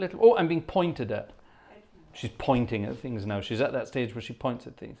wave a little? Oh, I'm being pointed at. She's pointing at things now. She's at that stage where she points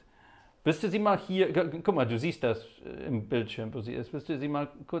at things. Willst du sie mal hier, guck mal, du siehst das im Bildschirm, wo sie ist. Willst du sie mal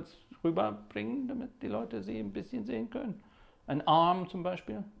kurz rüberbringen, damit die Leute sie ein bisschen sehen können? Ein Arm zum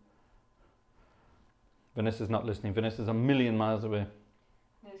Beispiel. Vanessa's not listening. Vanessa's a million miles away.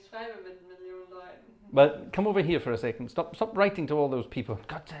 Ich schreibe mit Millionen Leuten. But come over here for a second. Stop writing to all those people.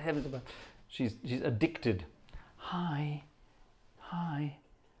 God to heavens above. She's addicted. Hi. Hi.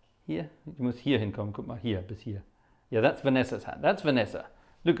 Hier. Du musst hier hinkommen. Guck mal, hier, bis hier. Yeah, that's Vanessa's hand. That's Vanessa.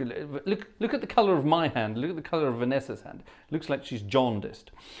 Look at the colour of my hand. Look at the colour of Vanessa's hand. Looks like she's jaundiced.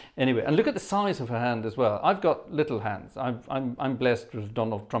 Anyway, and look at the size of her hand as well. I've got little hands. I'm blessed with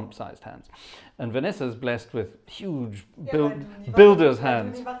Donald Trump-sized hands, and Vanessa's blessed with huge builder's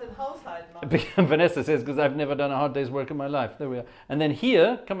hands. Vanessa says, because I've never done a hard day's work in my life. There we are. And then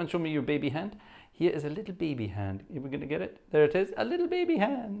here, come and show me your baby hand. Here is a little baby hand. Are we going to get it? There it is. A little baby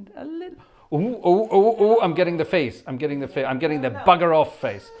hand. A little. Oh, I'm getting the face. I'm getting the face. I'm getting the bugger off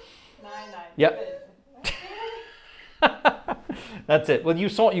face. Yep. That's it. Well, you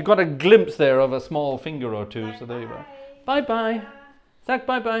got a glimpse there of a small finger or two. So there you go. Bye-bye. Zach,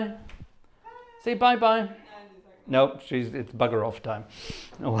 bye-bye. Say bye-bye. No, it's bugger off time.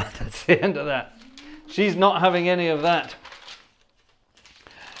 Oh, that's the end of that. She's not having any of that.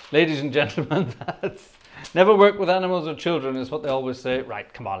 Ladies and gentlemen, that's never work with animals or children is what they always say.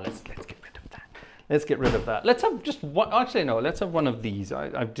 Right, come on, let's get rid of that. Let's get rid of that. Let's have just one. Actually, no, let's have one of these.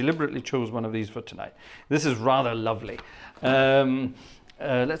 I've deliberately chose one of these for tonight. This is rather lovely.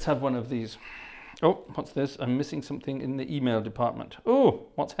 Let's have one of these. Oh, what's this? I'm missing something in the email department. Oh,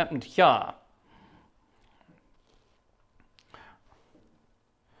 what's happened here?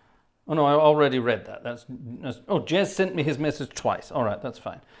 Oh no, I already read that. That's oh, Jez sent me his message twice. All right, that's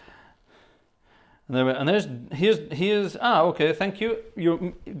fine. And here's okay, thank you. Your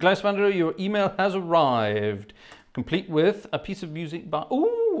Gleiswanderer, your email has arrived, complete with a piece of music by.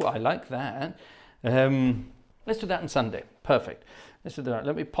 Oh, I like that. Let's do that on Sunday. Perfect. Let's do that.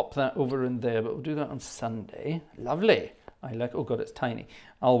 Let me pop that over in there, but we'll do that on Sunday. Lovely. I like. Oh God, it's tiny.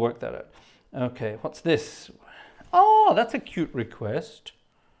 I'll work that out. Okay, what's this? Oh, that's a cute request.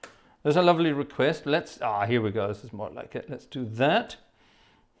 There's a lovely request. Here we go. This is more like it. Let's do that.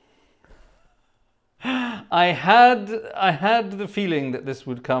 I had the feeling that this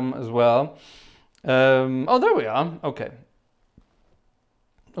would come as well. Oh, there we are. Okay.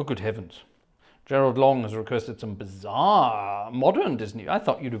 Oh, good heavens. Gerald Long has requested some bizarre modern Disney. I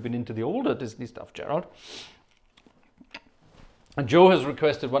thought you'd have been into the older Disney stuff, Gerald. And Joe has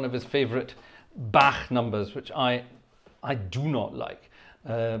requested one of his favourite Bach numbers, which I do not like.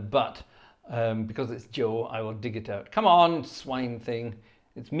 But because it's Joe, I will dig it out. Come on, swine thing.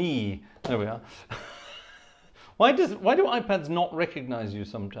 It's me. There we are. Why do iPads not recognize you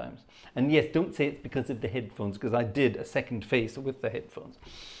sometimes? And yes, don't say it's because of the headphones, because I did a second face with the headphones.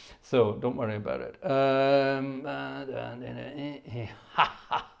 So don't worry about it.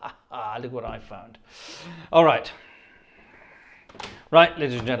 Look what I found. All right. Right,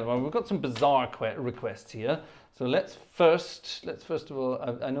 ladies and gentlemen, we've got some bizarre requests here. So let's first of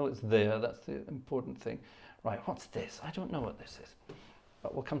all, I know it's there, that's the important thing. Right, what's this? I don't know what this is,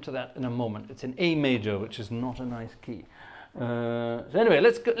 but we'll come to that in a moment. It's in A major, which is not a nice key. So anyway,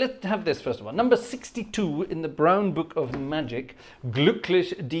 let's have this first of all. Number 62 in the Brown Book of Magic,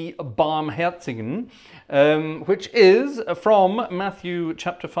 Glücklich die Barmherzigen, which is from Matthew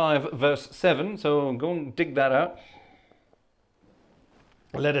chapter 5, verse 7. So go and dig that out.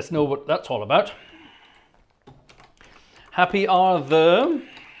 Let us know what that's all about. Happy are the...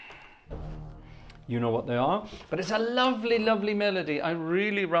 You know what they are. But it's a lovely, lovely melody. I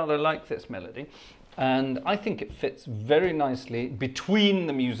really rather like this melody. And I think it fits very nicely between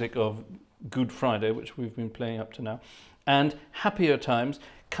the music of Good Friday, which we've been playing up to now, and Happier Times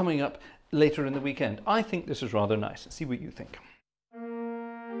coming up later in the weekend. I think this is rather nice. See what you think.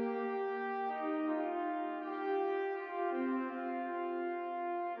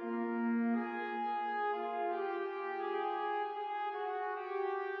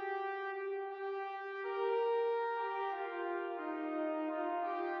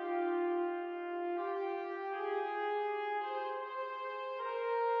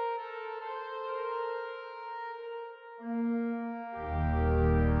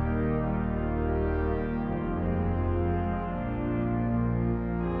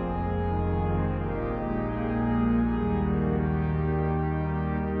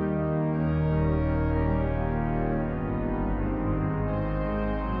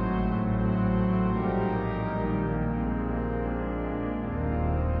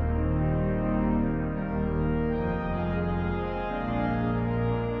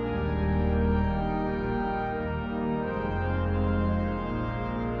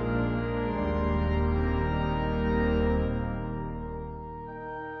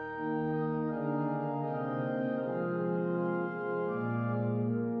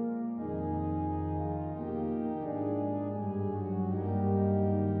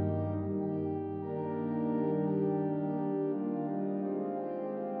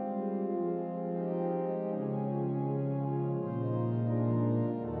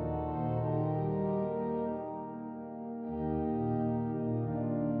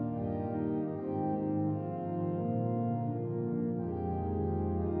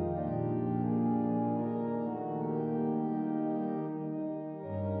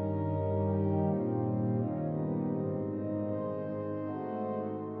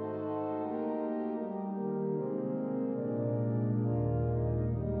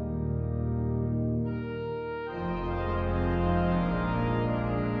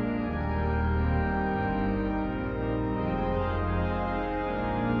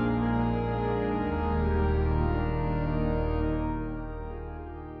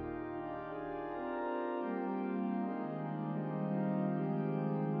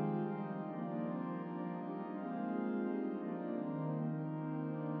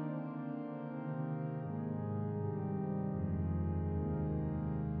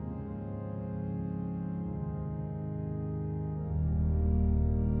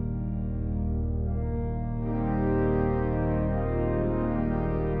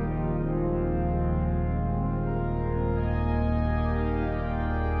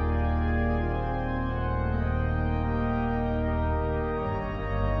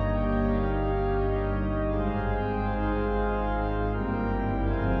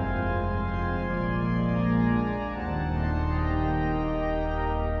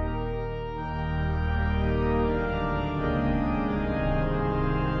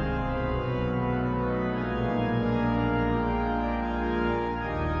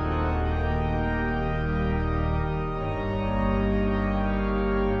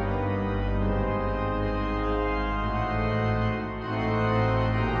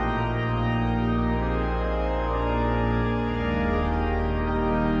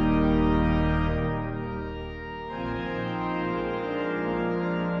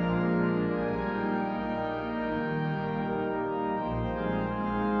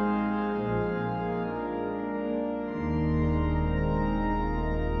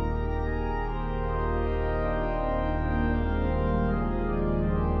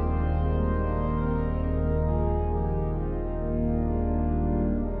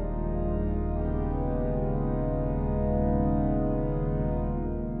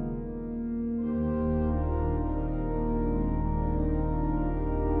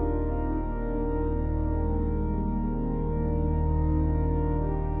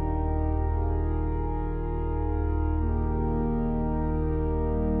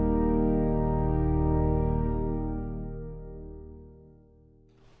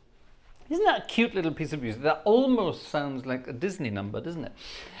 Isn't that a cute little piece of music? That almost sounds like a Disney number, doesn't it?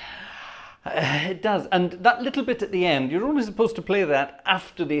 It does, and that little bit at the end, you're only supposed to play that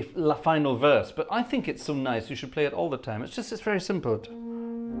after the final verse, but I think it's so nice you should play it all the time. It's very simple.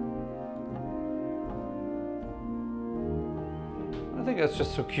 I think that's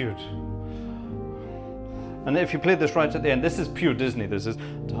just so cute. And if you play this right at the end, this is pure Disney. This is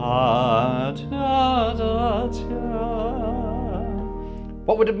da da da da.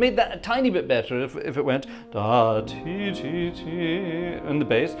 What would have made that a tiny bit better if it went da ti ti ti in the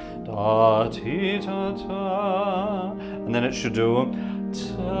bass, da ti ta ta, and then it should do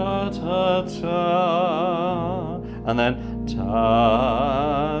ta ta ta, and then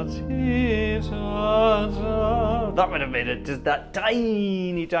ta ti ta ta. That would have made it just that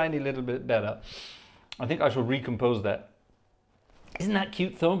tiny little bit better. I think I shall recompose that. Isn't that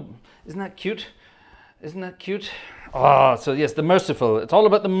cute though? Isn't that cute? Isn't that cute? Ah, so yes, the merciful. It's all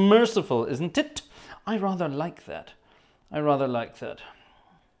about the merciful, isn't it? I rather like that. I rather like that.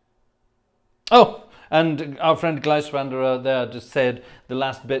 Oh, and our friend Gleiswanderer there just said the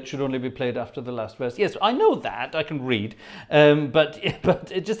last bit should only be played after the last verse. Yes, I know that. I can read. But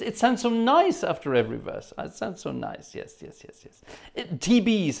it sounds so nice after every verse. It sounds so nice. Yes.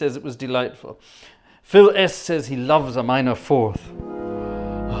 TB says it was delightful. Phil S says he loves a minor fourth.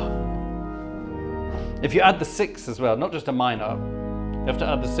 If you add the 6 as well, not just a minor, you have to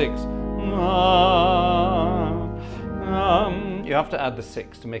add the 6. You have to add the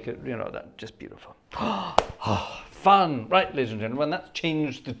 6 to make it, that just beautiful. Fun! Right, ladies and gentlemen, that's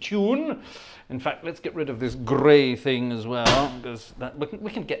changed the tune. In fact, let's get rid of this grey thing as well, because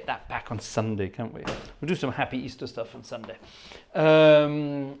we can get that back on Sunday, can't we? We'll do some happy Easter stuff on Sunday.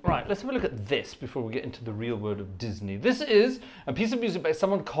 Right, let's have a look at this before we get into the real world of Disney. This is a piece of music by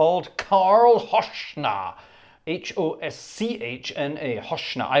someone called Karl Hoschna. Hoschna.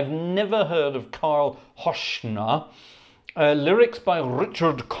 Hoschna. I've never heard of Karl Hoschna. Lyrics by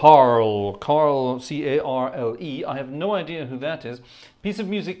Richard Carle. Carle, C-A-R-L-E. I have no idea who that is. Piece of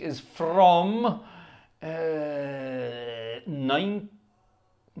music is from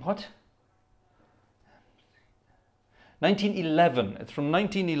 1911. It's from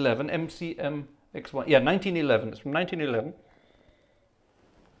 1911. MCMXY. Yeah, 1911. It's from 1911.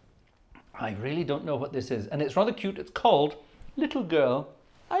 I really don't know what this is, and it's rather cute. It's called Little Girl,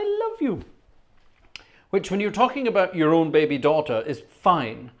 I Love You. Which, when you're talking about your own baby daughter, is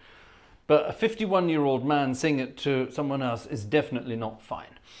fine. But a 51-year-old man sing it to someone else is definitely not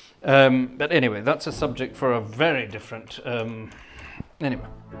fine. But anyway, that's a subject for a very different... Anyway.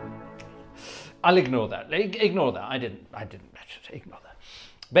 I'll ignore that. Ignore that. I didn't ignore that.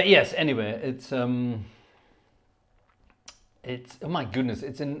 But yes, anyway, it's oh my goodness,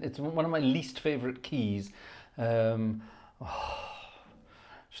 it's one of my least favorite keys.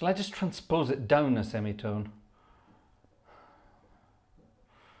 Shall I just transpose it down a semitone?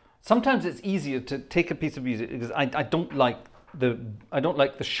 Sometimes it's easier to take a piece of music because I don't like the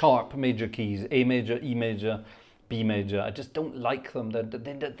sharp major keys, A major, E major, B major. I just don't like them.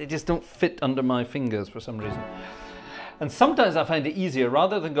 They just don't fit under my fingers for some reason. And sometimes I find it easier,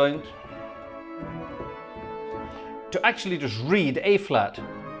 rather than going to actually just read A flat,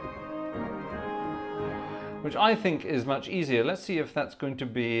 which I think is much easier. Let's see if that's going to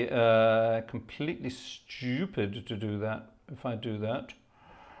be completely stupid to do that, if I do that.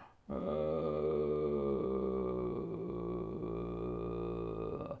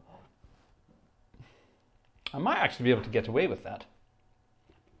 I might actually be able to get away with that.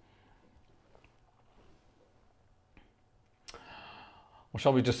 Or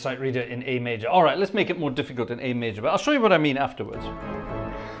shall we just sight read it in A major? All right, let's make it more difficult in A major, but I'll show you what I mean afterwards.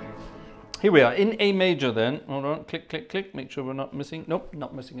 Here we are, in A major then. Hold on, click, click, click, make sure we're not missing. Nope,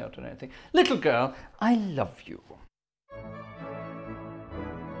 not missing out on anything. Little Girl, I Love You.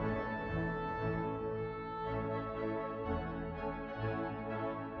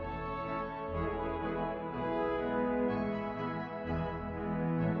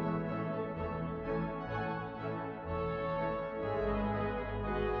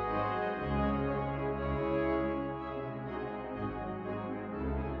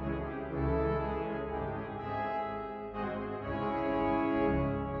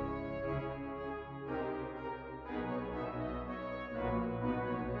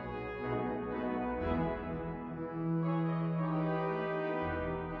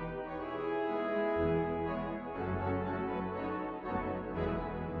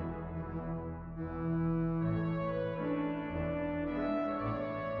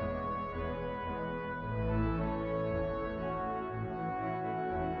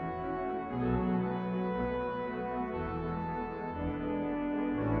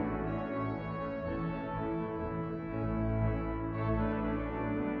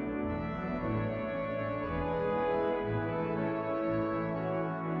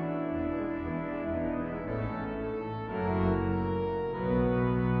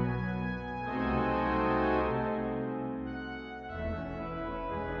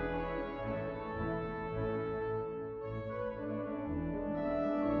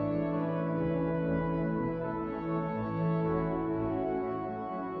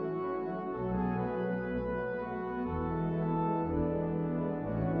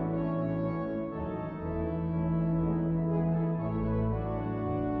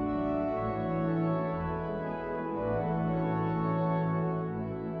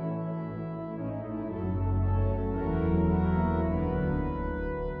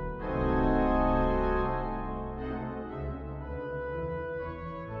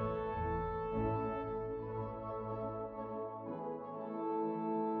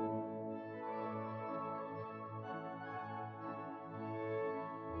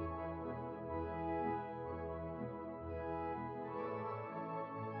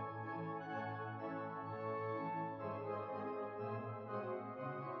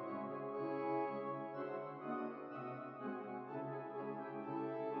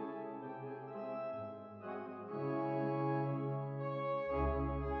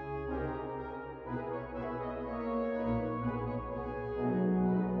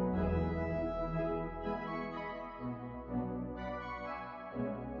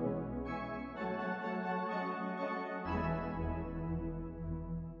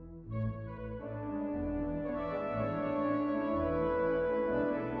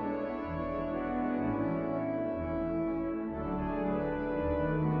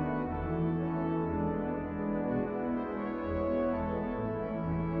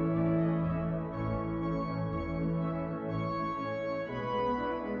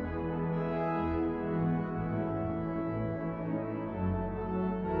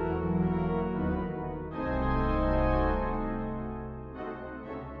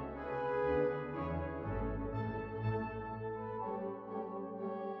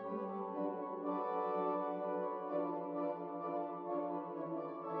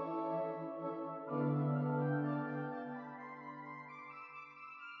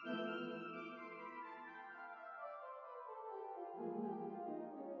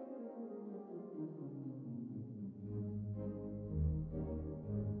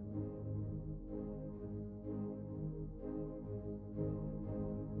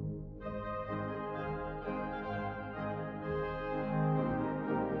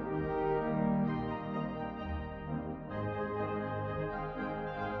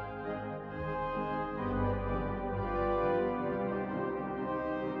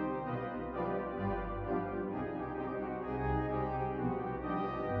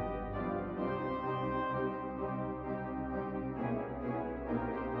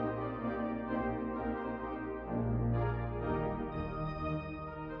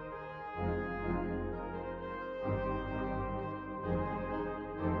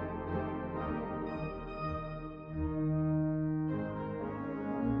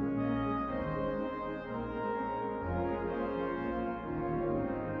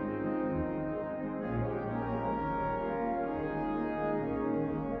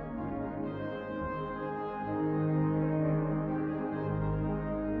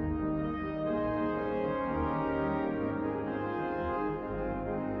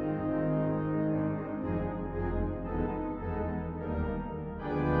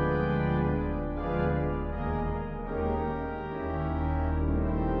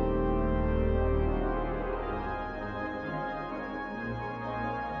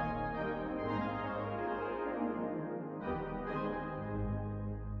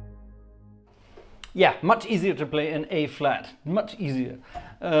 Yeah, much easier to play in A flat, much easier.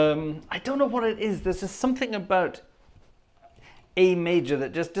 I don't know what it is. There's just something about A major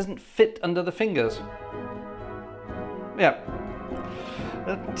that just doesn't fit under the fingers. Yeah.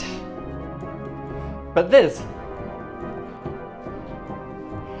 But this,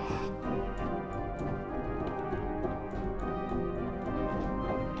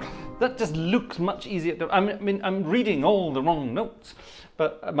 that just looks much easier. I mean, I'm reading all the wrong notes,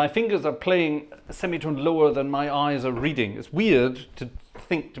 but my fingers are playing a semitone lower than my eyes are reading. It's weird to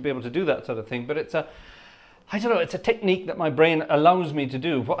think to be able to do that sort of thing, but it's a, I don't know, it's a technique that my brain allows me to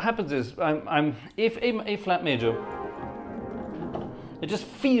do. What happens is, if A flat major, it just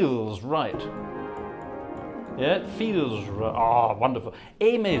feels right. Yeah, it feels right. Oh, wonderful.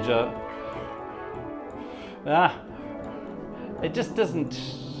 A major, it just doesn't.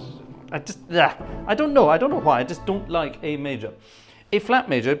 I don't know why. I just don't like A major. A flat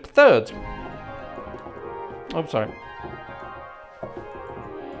major, thirds. Oh, sorry.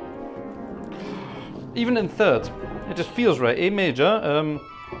 Even in thirds, it just feels right. A major.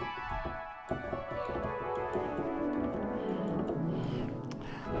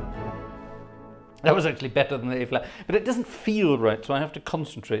 That was actually better than the A flat, but it doesn't feel right, so I have to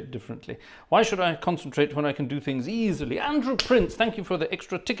concentrate differently. Why should I concentrate when I can do things easily? Andrew Prince, thank you for the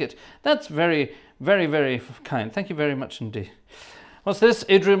extra ticket. That's very, very, very kind. Thank you very much indeed. What's this?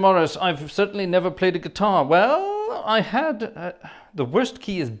 Adrian Morris, I've certainly never played a guitar. Well, I had, the worst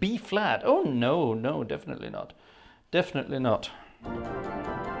key is B flat. Oh no, no, definitely not. Definitely not.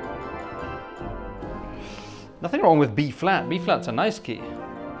 Nothing wrong with B flat. B flat's a nice key.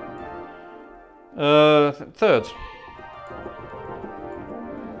 Thirds.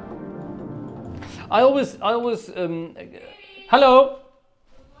 I always, hello.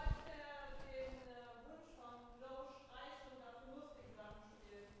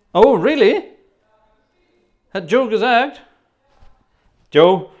 Oh, really? Hat Joe gesagt?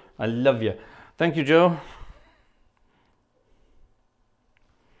 Joe, I love you. Thank you, Joe.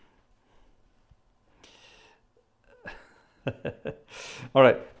 All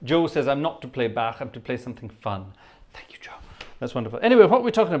right, Joe says I'm not to play Bach, I'm to play something fun. Thank you, Joe. That's wonderful. Anyway, what are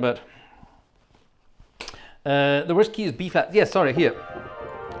we talking about? The worst key is B flat. Yes, sorry, here.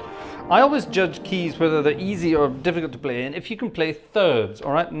 I always judge keys whether they're easy or difficult to play in if you can play thirds,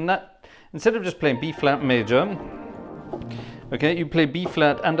 all right? And that, instead of just playing B flat major, okay, you play B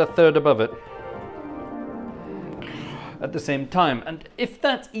flat and a third above it at the same time. And if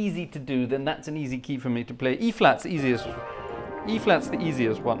that's easy to do, then that's an easy key for me to play. E flat's the easiest. E flat's the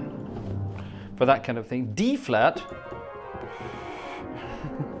easiest one for that kind of thing. D flat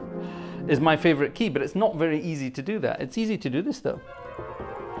is my favorite key, but it's not very easy to do that. It's easy to do this though.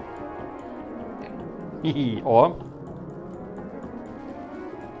 Or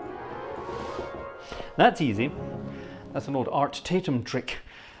that's easy. That's an old Art Tatum trick.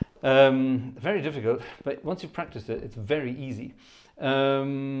 Very difficult, but once you've practiced it, it's very easy.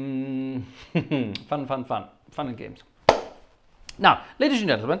 Fun and games. Now, ladies and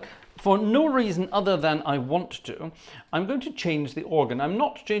gentlemen, for no reason other than I want to, I'm going to change the organ. I'm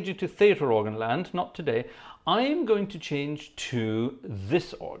not changing to theatre organ land, not today. I am going to change to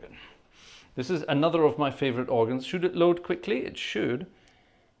this organ. This is another of my favorite organs. Should it load quickly? It should.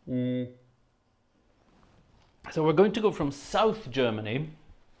 So we're going to go from South Germany.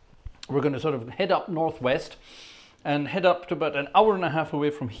 We're going to sort of head up northwest and head up to about an hour and a half away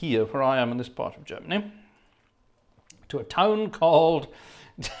from here, where I am in this part of Germany, to a town called...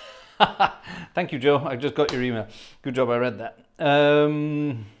 Thank you, Joe. I just got your email. Good job, I read that.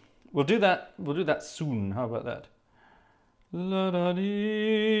 We'll do that soon. How about that? La da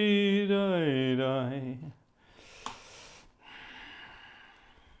dee da da.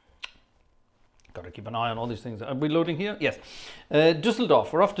 Got to keep an eye on all these things. Are we loading here? Yes.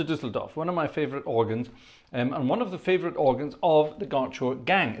 Düsseldorf. We're off to Düsseldorf. One of my favorite organs, and one of the favorite organs of the Gartshore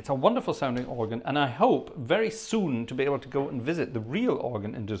Gang. It's a wonderful sounding organ, and I hope very soon to be able to go and visit the real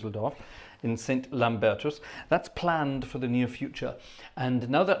organ in Düsseldorf, in St. Lambertus. That's planned for the near future. And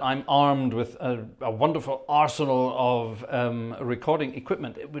now that I'm armed with a wonderful arsenal of recording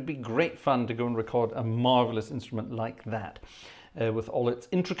equipment, it would be great fun to go and record a marvelous instrument like that, with all its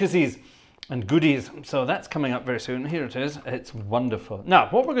intricacies and goodies. So that's coming up very soon. Here it is. It's wonderful. Now,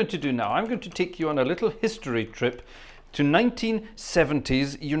 what we're going to do now, I'm going to take you on a little history trip to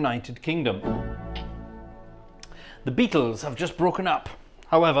 1970s United Kingdom. The Beatles have just broken up.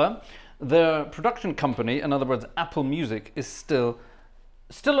 However, their production company, in other words, Apple Music, is still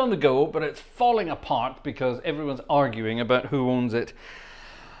on the go, but it's falling apart because everyone's arguing about who owns it.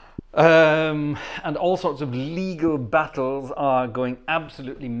 And all sorts of legal battles are going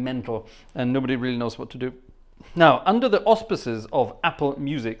absolutely mental, and nobody really knows what to do. Now, under the auspices of Apple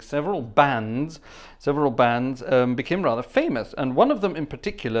Music, several bands became rather famous, and one of them in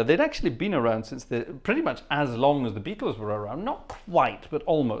particular, they'd actually been around since pretty much as long as the Beatles were around. Not quite, but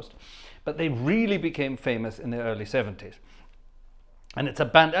almost. But they really became famous in the early 70s. And it's a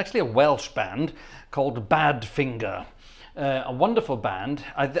band, actually a Welsh band, called Badfinger. A wonderful band.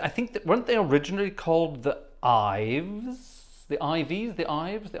 I think that weren't they originally called the Ives? The Ivies? The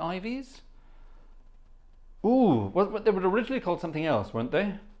Ives? The Ivies? Ooh, what they were originally called something else, weren't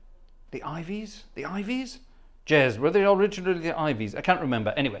they? The Ivies? The Ivies? Jez, were they originally the Ivies? I can't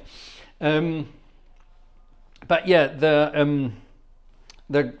remember. Anyway, but yeah,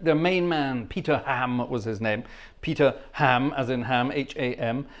 their main man, Peter Ham was his name. Peter Ham, as in ham,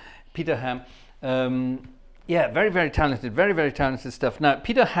 H-A-M. Peter Ham. Yeah, very, very talented. Very, very talented stuff. Now,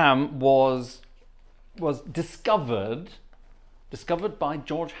 Peter Ham was discovered by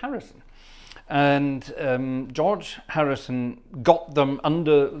George Harrison. And George Harrison got them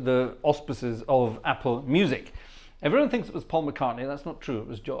under the auspices of Apple Music. Everyone thinks it was Paul McCartney. That's not true. It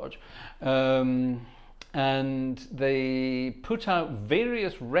was George. And they put out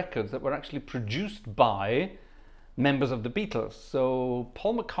various records that were actually produced by members of the Beatles. So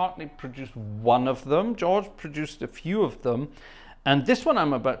Paul McCartney produced one of them. George produced a few of them. And this one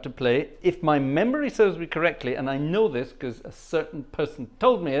I'm about to play, if my memory serves me correctly, and I know this because a certain person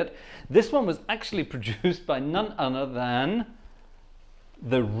told me it, this one was actually produced by none other than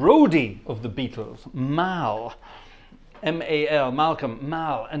the roadie of the Beatles, Mal. M-A-L, Malcolm,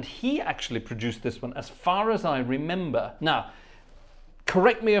 Mal. And he actually produced this one, as far as I remember. Now,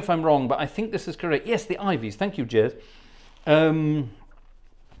 correct me if I'm wrong, but I think this is correct. Yes, the Ivies. Thank you, Jez. It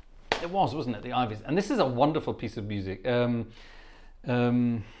was, wasn't it? The Ivies. And this is a wonderful piece of music. This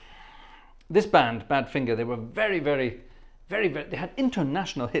band, Badfinger, they were very, very, very, very, they had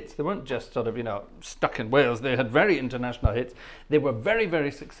international hits. They weren't just sort of, stuck in Wales. They had very international hits. They were very, very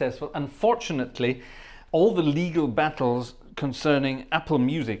successful. Unfortunately, all the legal battles concerning Apple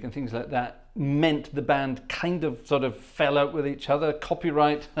Music and things like that meant the band kind of sort of fell out with each other.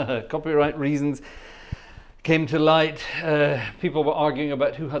 Copyright reasons came to light. People were arguing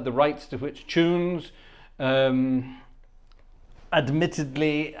about who had the rights to which tunes.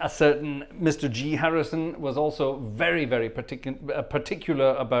 Admittedly, a certain Mr. G. Harrison was also very, very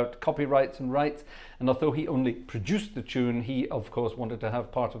particular about copyrights and rights. And although he only produced the tune, he, of course, wanted to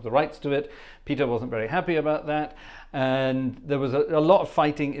have part of the rights to it. Peter wasn't very happy about that. And there was a lot of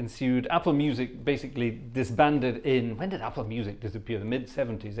fighting ensued. Apple Music basically disbanded in... When did Apple Music disappear? The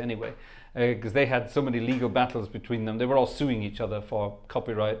mid-70s, anyway. Because they had so many legal battles between them. They were all suing each other for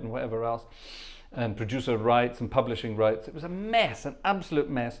copyright and whatever else. And producer rights and publishing rights. It was a mess, an absolute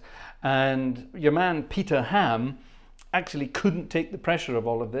mess. And your man, Peter Ham, actually couldn't take the pressure of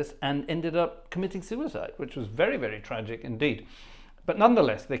all of this and ended up committing suicide, which was very, very tragic indeed. But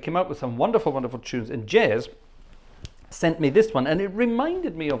nonetheless, they came out with some wonderful, wonderful tunes. And Jez sent me this one, and it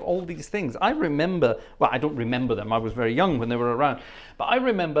reminded me of all these things. I remember, well, I don't remember them. I was very young when they were around. But I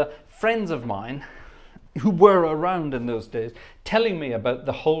remember friends of mine who were around in those days telling me about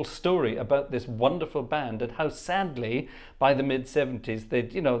the whole story about this wonderful band and how sadly by the mid-70s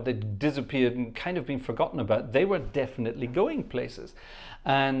they'd disappeared and kind of been forgotten about. They were definitely going places.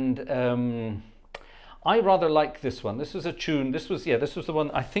 And I rather like this one. This was a tune. This was the one,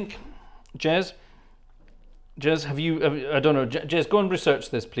 I think. Jez, have you, I don't know, Jez, go and research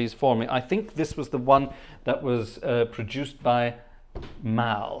this please for me. I think this was the one that was produced by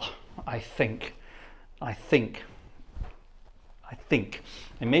Mal, I think. I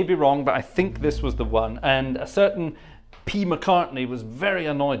may be wrong, but I think this was the one. And a certain P. McCartney was very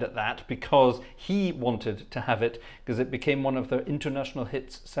annoyed at that because he wanted to have it because it became one of their international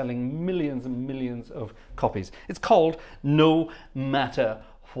hits, selling millions and millions of copies. It's called No Matter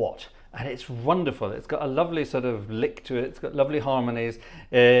What. And it's wonderful. It's got a lovely sort of lick to it. It's got lovely harmonies.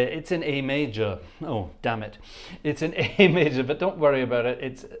 It's in A major. Oh, damn it! It's in A major, but don't worry about it.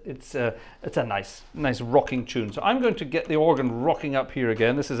 It's a nice rocking tune. So I'm going to get the organ rocking up here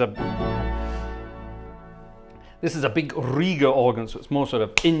again. This is a big Riga organ, so it's more sort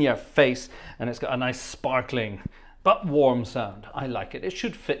of in your face, and it's got a nice sparkling but warm sound. I like it. It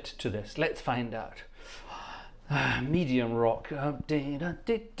should fit to this. Let's find out. Medium rock. Yeah,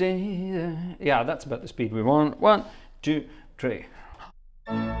 that's about the speed we want. 1, 2, 3.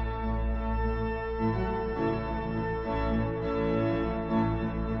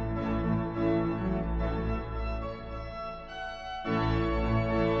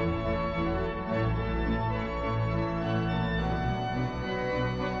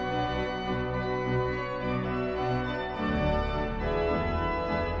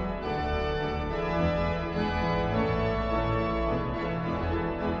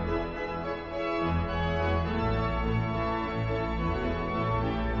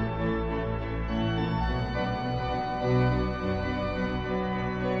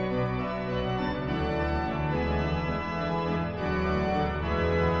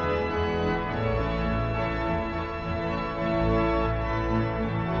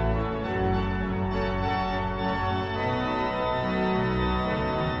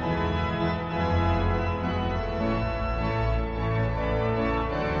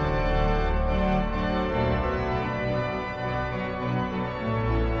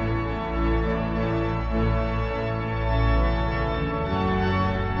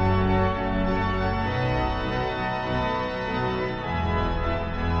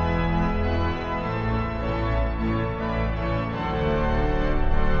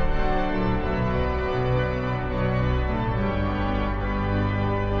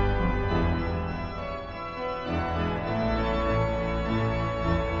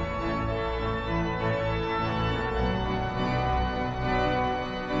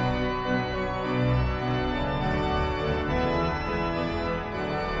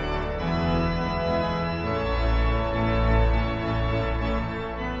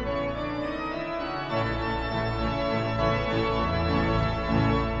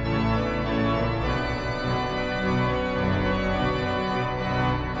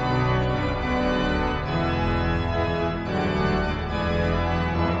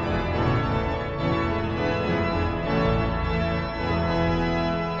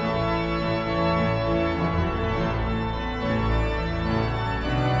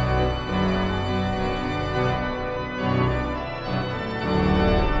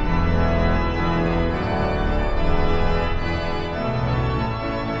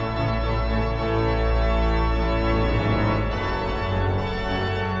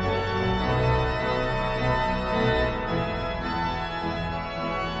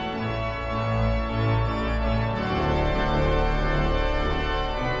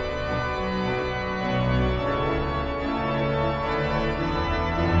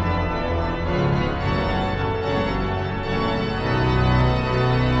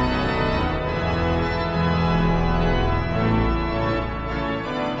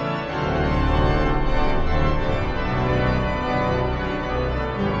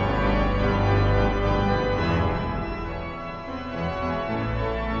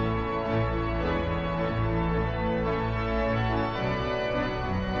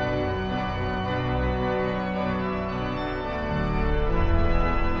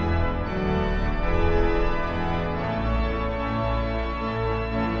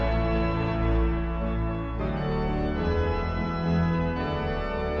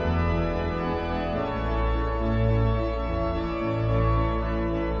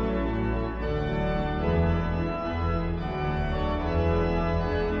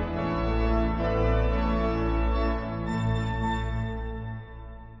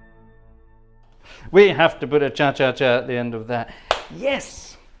 We have to put a cha-cha-cha at the end of that.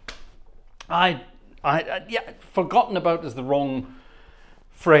 Yes, yeah, forgotten about is the wrong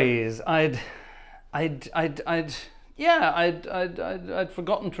phrase. I'd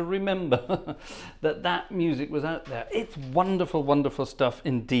forgotten to remember that music was out there. It's wonderful, wonderful stuff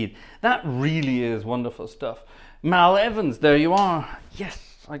indeed. That really is wonderful stuff. Mal Evans, there you are.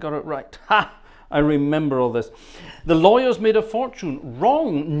 Yes, I got it right. Ha! I remember all this. The Lawyers made a fortune.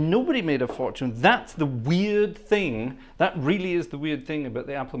 Wrong. Nobody made a fortune. That's the weird thing. That really is the weird thing about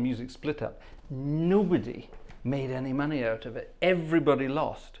the Apple Music split up. Nobody made any money out of it. Everybody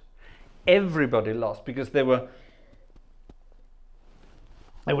lost. Everybody lost because there was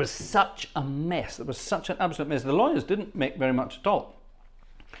such a mess. There was such an absolute mess. The Lawyers didn't make very much at all.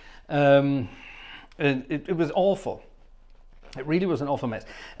 It was awful. It really was an awful mess.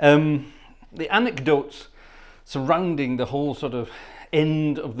 The anecdotes surrounding the whole sort of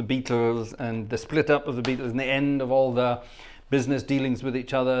end of the Beatles and the split up of the Beatles and the end of all the business dealings with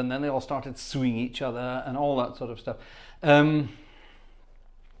each other, and then they all started suing each other and all that sort of stuff.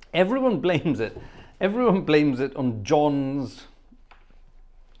 Everyone blames it. Everyone blames it on John's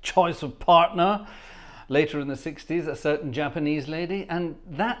choice of partner later in the 60s, a certain Japanese lady, and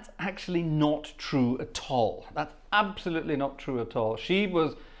that's actually not true at all. That's absolutely not true at all. She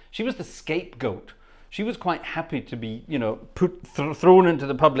was the scapegoat. She was quite happy to be, you know, thrown into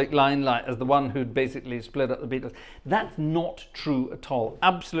the public limelight as the one who'd basically split up the Beatles. That's not true at all.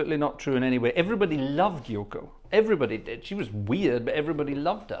 Absolutely not true in any way. Everybody loved Yoko. Everybody did. She was weird, but everybody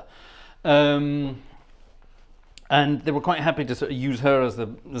loved her. And they were quite happy to sort of use her as the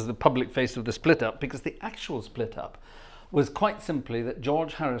public face of the split up, because the actual split up was quite simply that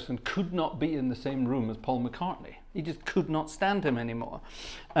George Harrison could not be in the same room as Paul McCartney. He just could not stand him anymore.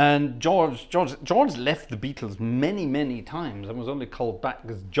 And George left the Beatles many, many times and was only called back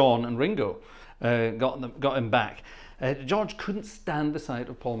because John and Ringo got him back. George couldn't stand the sight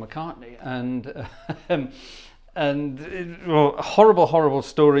of Paul McCartney, and horrible, horrible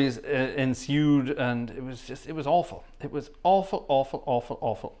stories ensued, and it was awful. It was awful, awful, awful,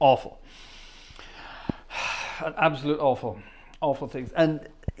 awful, awful. An absolute awful things. And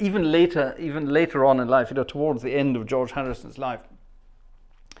even later on in life, you know, towards the end of George Harrison's life,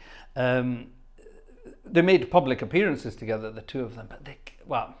 they made public appearances together, the two of them, but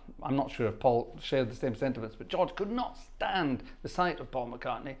I'm not sure if Paul shared the same sentiments, but George could not stand the sight of Paul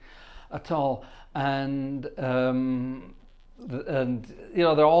McCartney at all. And you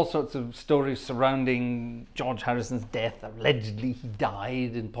know, there are all sorts of stories surrounding George Harrison's death. Allegedly he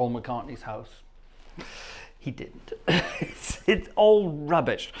died in Paul McCartney's house. He didn't. It's all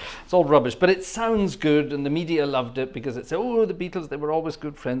rubbish. It's all rubbish, but it sounds good, and the media loved it because it said, "Oh, the Beatles, they were always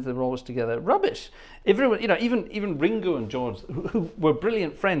good friends. They were always together." Rubbish. Everyone, you know, even Ringo and George, who were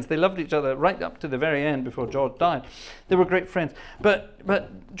brilliant friends, they loved each other right up to the very end before George died. They were great friends. But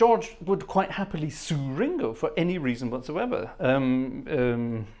George would quite happily sue Ringo for any reason whatsoever.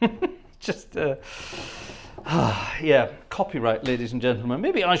 Yeah, copyright, ladies and gentlemen.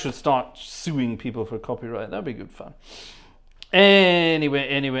 Maybe I should start suing people for copyright. That'd be good fun. Anyway.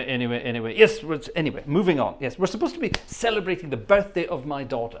 Yes, moving on. Yes, we're supposed to be celebrating the birthday of my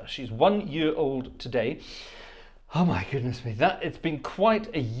daughter. She's 1 year old today. Oh my goodness me, it's been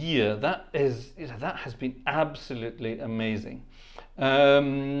quite a year. That has been absolutely amazing.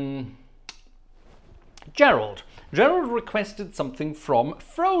 Gerald requested something from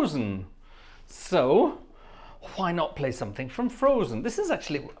Frozen. So why not play something from Frozen? This is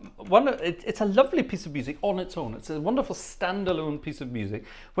actually it's a lovely piece of music on its own. It's a wonderful standalone piece of music.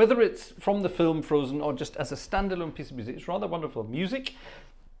 Whether it's from the film Frozen or just as a standalone piece of music, it's rather wonderful. Music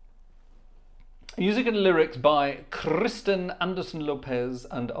and lyrics by Kristen Anderson Lopez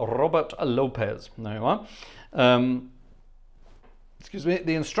and Robert Lopez. There you are. Excuse me,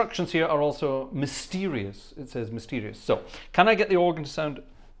 the instructions here are also mysterious. It says mysterious. So, can I get the organ to sound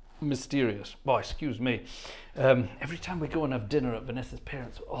mysterious? Boy, excuse me. Every time we go and have dinner at Vanessa's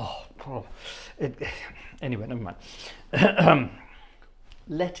parents, anyway, never mind.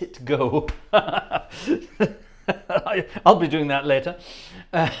 Let It Go. I'll be doing that later.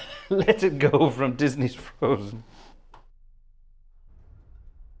 Let It Go from Disney's Frozen.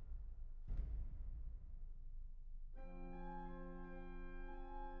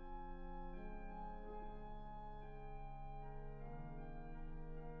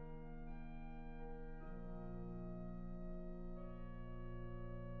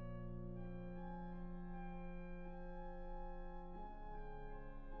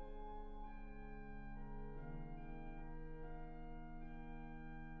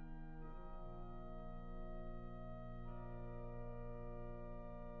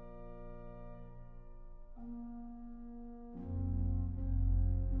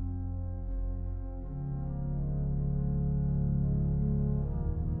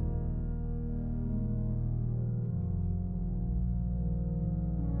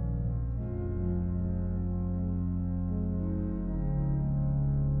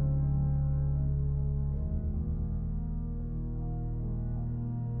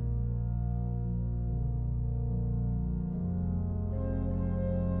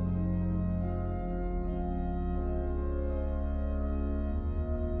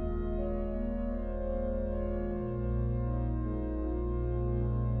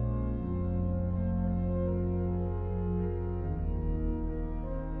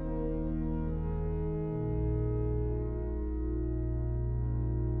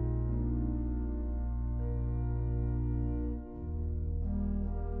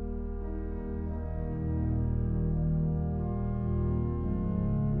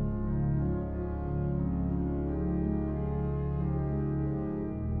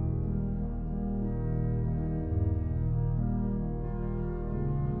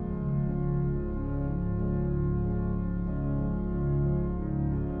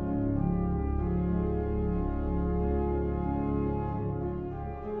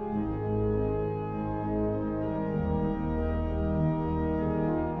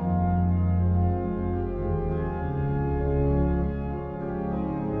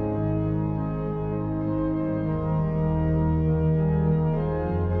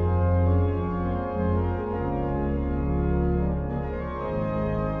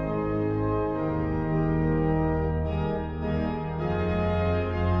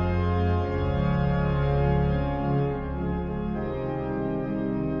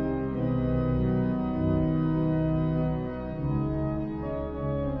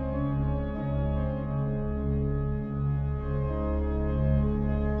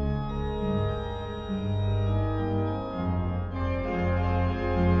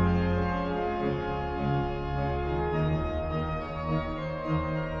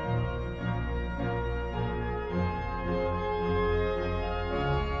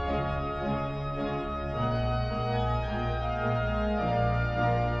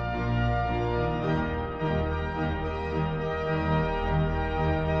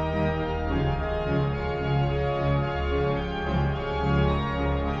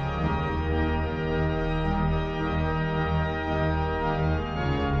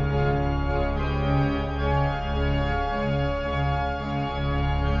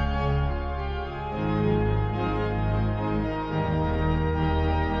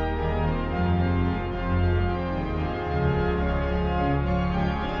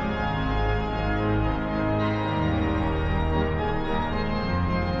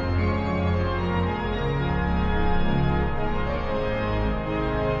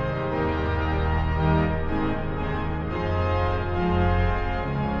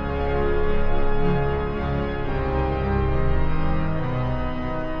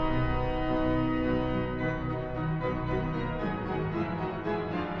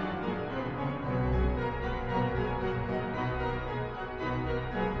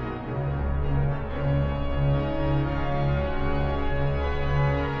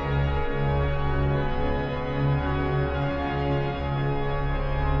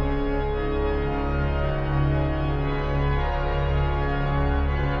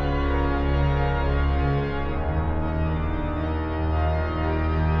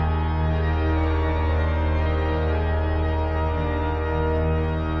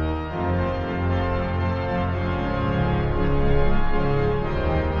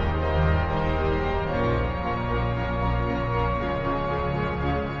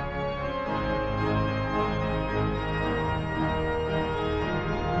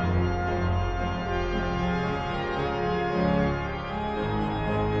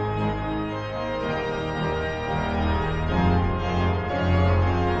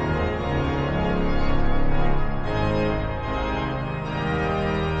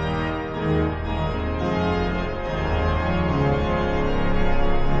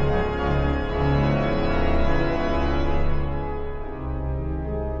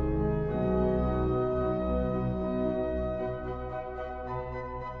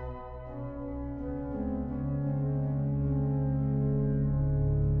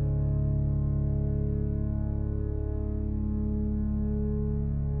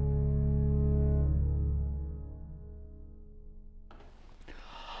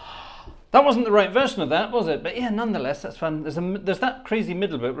 That wasn't the right version of that, was it? But yeah, nonetheless, that's fun. There's that crazy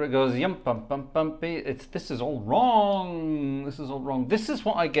middle bit where it goes yum bum bum bumpy. This is all wrong. This is all wrong. This is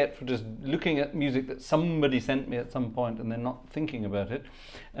what I get for just looking at music that somebody sent me at some point and then not thinking about it.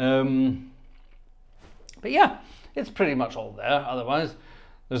 But yeah, it's pretty much all there. Otherwise,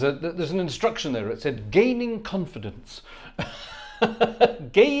 there's an instruction there. It said gaining confidence.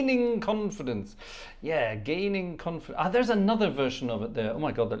 Gaining confidence. Yeah, gaining confidence. There's another version of it there. Oh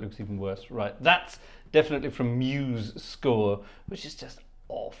my God, that looks even worse. Right, that's definitely from Muse Score, which is just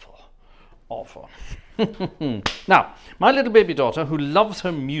awful. Awful. Now, my little baby daughter, who loves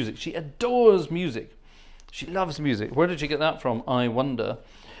her music, she adores music. She loves music. Where did she get that from, I wonder?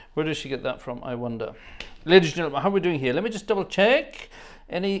 Where does she get that from, I wonder? Ladies and gentlemen, how are we doing here? Let me just double check.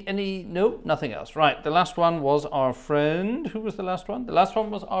 No, nothing else. Right, the last one was our friend. Who was the last one? The last one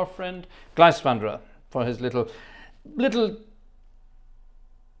was our friend Gleiswanderer for his little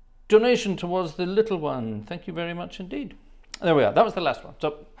donation towards the little one. Thank you very much indeed. There we are. That was the last one.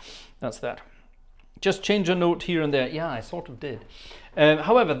 So that's that. Just change a note here and there. Yeah, I sort of did.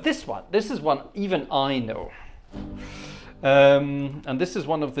 However, this is one even I know. And this is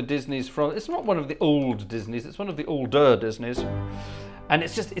one of the Disneys from, it's not one of the old Disneys, it's one of the older Disneys. And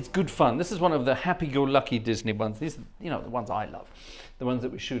it's good fun. This is one of the happy-go-lucky Disney ones. These are, the ones I love, the ones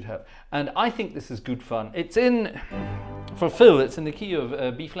that we should have. And I think this is good fun. For Phil, it's in the key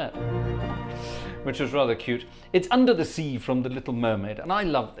of B flat, which is rather cute. It's Under the Sea from The Little Mermaid, and I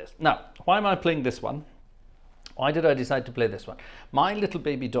love this. Now, why am I playing this one? Why did I decide to play this one? My little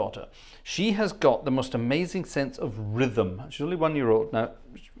baby daughter, she has got the most amazing sense of rhythm. She's only 1 year old now.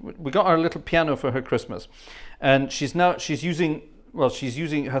 We got our little piano for her Christmas, and she's using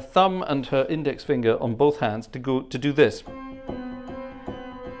her thumb and her index finger on both hands to do this.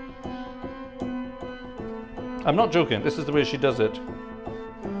 I'm not joking. This is the way she does it.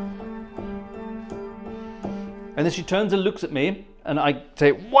 And then she turns and looks at me, and I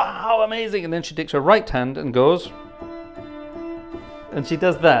say, wow, amazing. And then she takes her right hand and goes, and she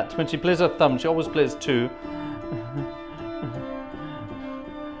does that. When she plays her thumb, she always plays two.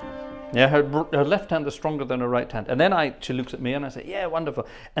 Yeah, her left hand is stronger than her right hand. And then she looks at me and I say, yeah, wonderful.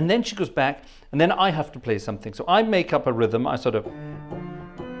 And then she goes back, and then I have to play something. So I make up a rhythm. I sort of...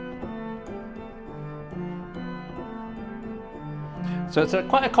 So it's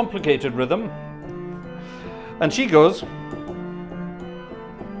quite a complicated rhythm. And she goes...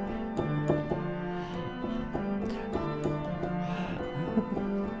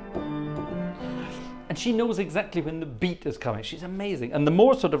 And she knows exactly when the beat is coming. She's amazing. And the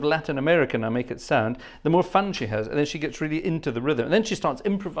more sort of Latin American I make it sound, the more fun she has. And then she gets really into the rhythm. And then she starts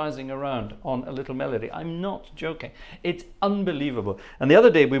improvising around on a little melody. I'm not joking. It's unbelievable. And the other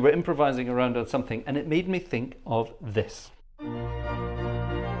day we were improvising around on something, and it made me think of this.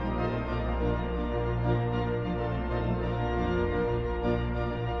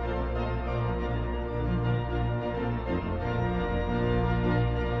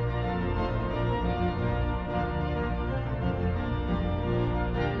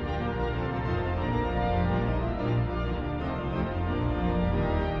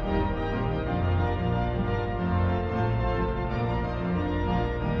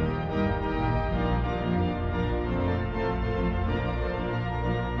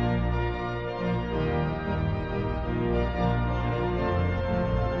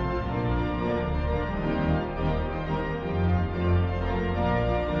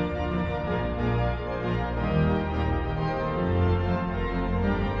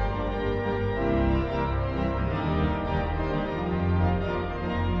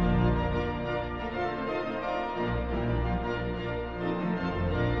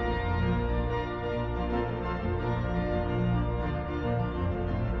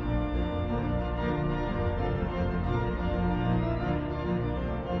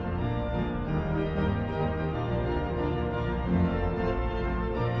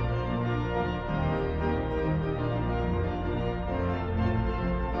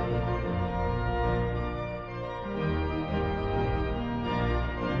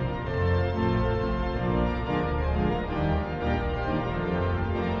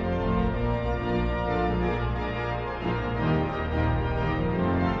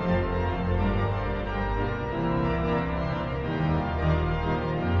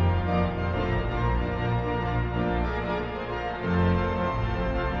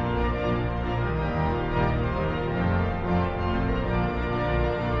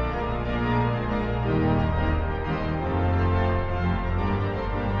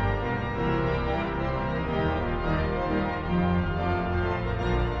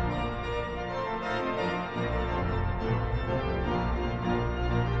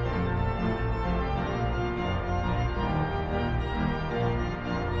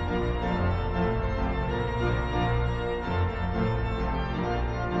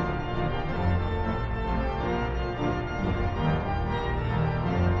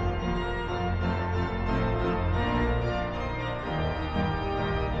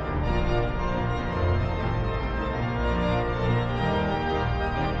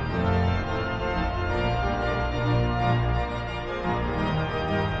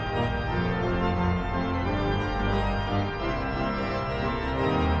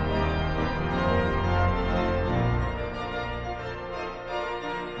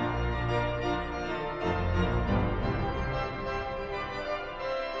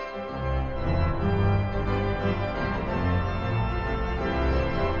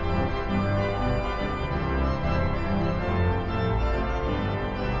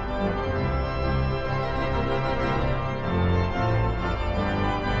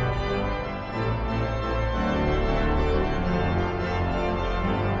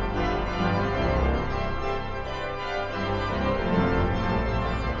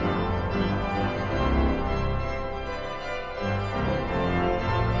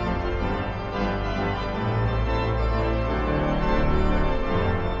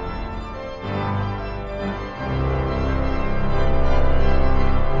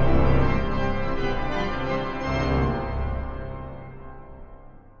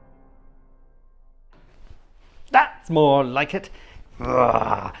 more like it.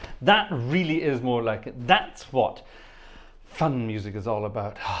 Ugh, that really is more like it. That's what fun music is all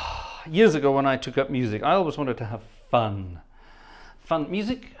about. Years ago when I took up music, I always wanted to have fun. Fun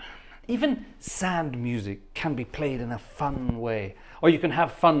music, even sad music, can be played in a fun way. Or you can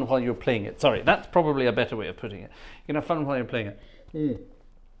have fun while you're playing it. Sorry, that's probably a better way of putting it. You can have fun while you're playing it.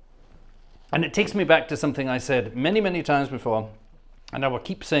 And it takes me back to something I said many, many times before, and I will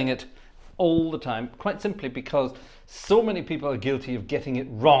keep saying it all the time, quite simply because so many people are guilty of getting it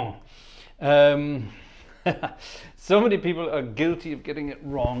wrong. So many people are guilty of getting it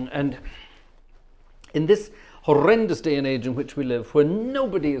wrong, and in this horrendous day and age in which we live, where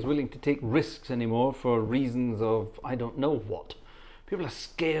nobody is willing to take risks anymore for reasons of I don't know what. People are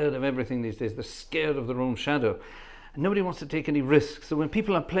scared of everything these days. They're scared of their own shadow. And nobody wants to take any risks. So when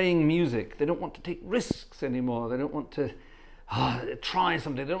people are playing music, they don't want to take risks anymore. They don't want to try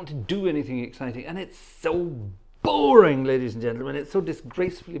something. They don't want to do anything exciting. And it's so boring, ladies and gentlemen. It's so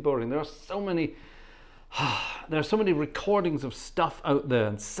disgracefully boring. There are so many recordings of stuff out there.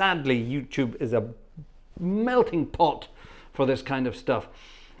 And sadly, YouTube is a melting pot for this kind of stuff.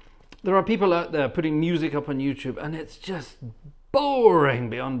 There are people out there putting music up on YouTube, and it's just boring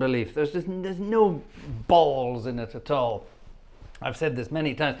beyond belief. There's no balls in it at all. I've said this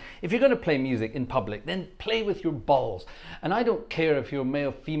many times. If you're going to play music in public, then play with your balls. And I don't care if you're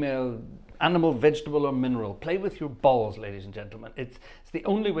male, female, animal, vegetable or mineral. Play with your balls, ladies and gentlemen. It's the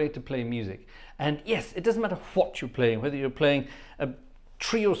only way to play music. And yes, it doesn't matter what you're playing, whether you're playing a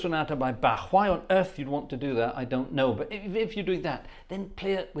trio sonata by Bach. Why on earth you'd want to do that, I don't know. But if you're doing that, then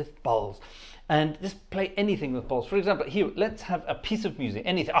play it with balls. And just play anything with balls. For example, here, let's have a piece of music,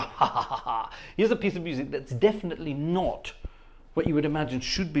 anything. Here's a piece of music that's definitely not what you would imagine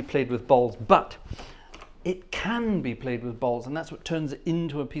should be played with balls, but it can be played with balls, and that's what turns it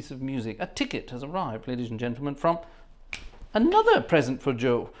into a piece of music. A ticket has arrived, ladies and gentlemen, from another present for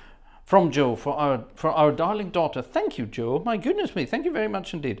Joe. From Joe for our darling daughter. Thank you, Joe. My goodness me, thank you very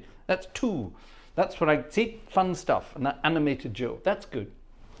much indeed. That's 2. That's what I see. Fun stuff. And that animated Joe. That's good.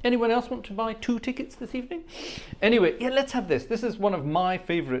 Anyone else want to buy 2 tickets this evening? Anyway, yeah, let's have this. This is one of my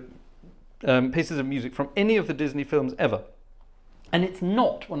favorite pieces of music from any of the Disney films ever. And it's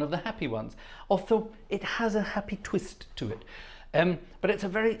not one of the happy ones, although it has a happy twist to it. But it's a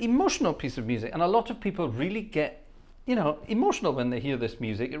very emotional piece of music, and a lot of people really get, emotional when they hear this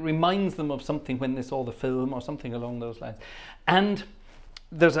music. It reminds them of something when they saw the film or something along those lines. And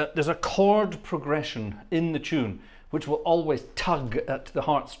there's a chord progression in the tune which will always tug at the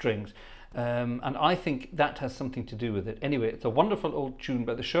heartstrings. And I think that has something to do with it. Anyway, it's a wonderful old tune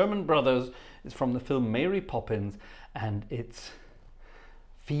by the Sherman Brothers. It's from the film Mary Poppins, and it's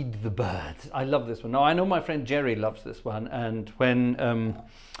Feed the Birds. I love this one. Now, I know my friend Jerry loves this one, and when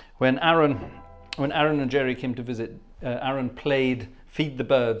Aaron and Jerry came to visit, Aaron played Feed the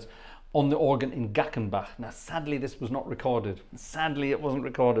Birds on the organ in Gackenbach. Now, sadly, this was not recorded. Sadly, it wasn't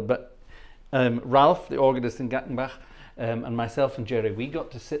recorded, but Ralph, the organist in Gackenbach, and myself and Jerry, we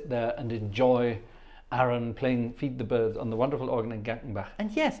got to sit there and enjoy Aaron playing Feed the Birds on the wonderful organ in Gackenbach.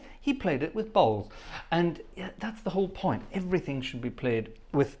 And yes, he played it with balls. And yeah, that's the whole point. Everything should be played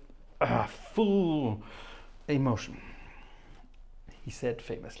with full emotion. He said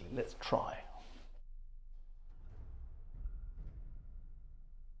famously, let's try.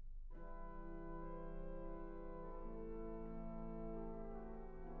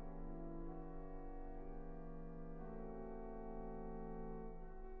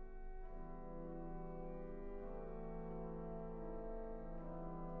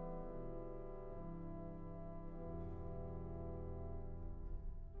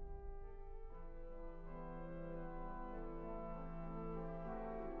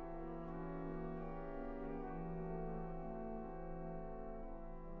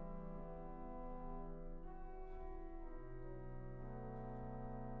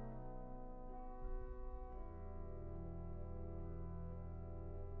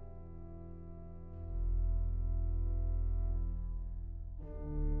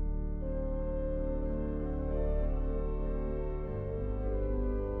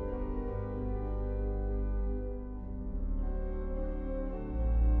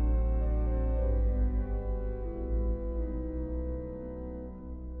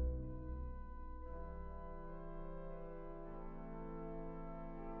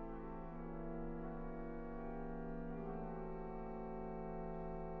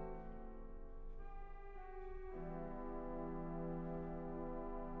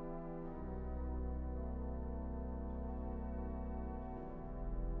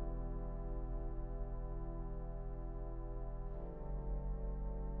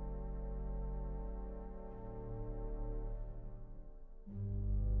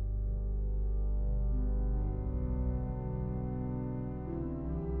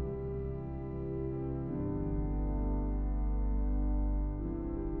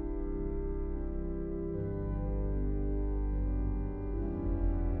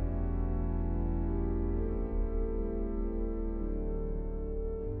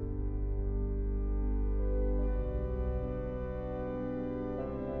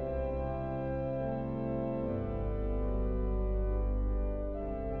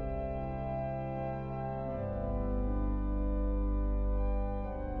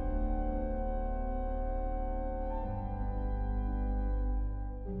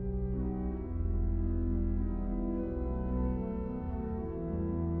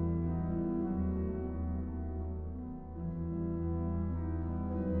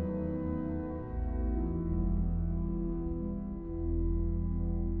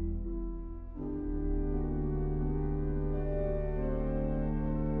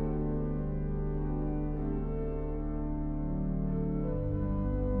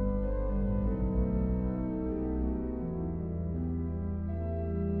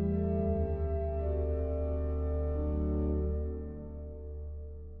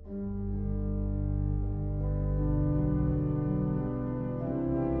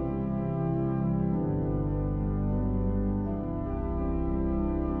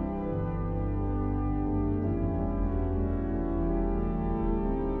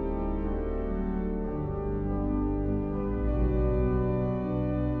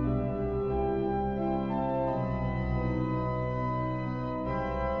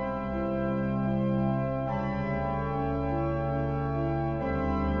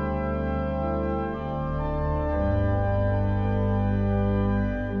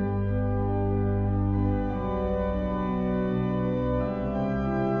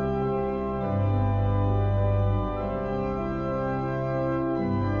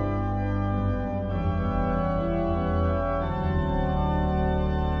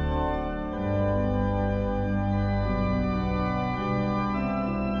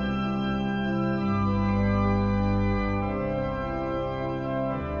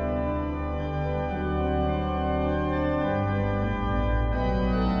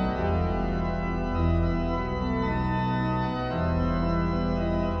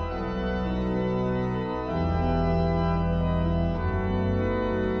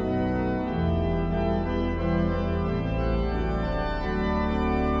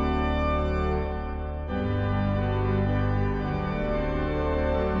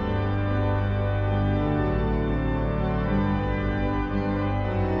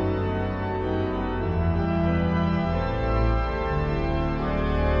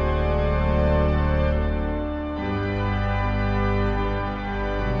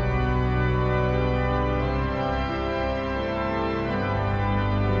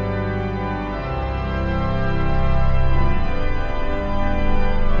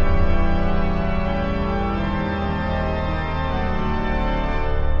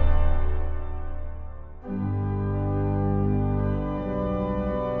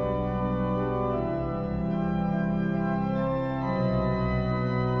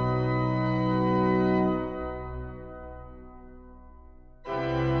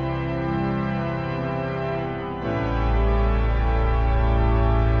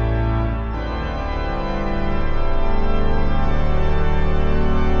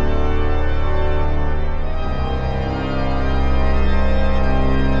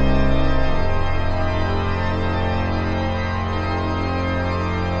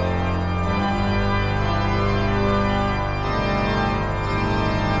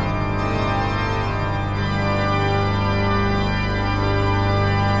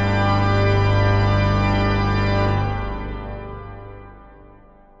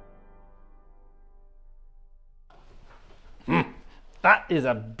 is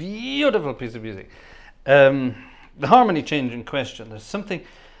a beautiful piece of music. The harmony change in question. There's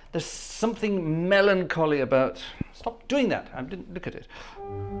something melancholy about. Stop doing that! I didn't look at it.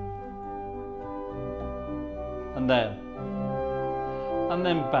 And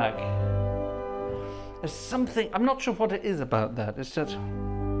then back. There's something. I'm not sure what it is about that. It's just.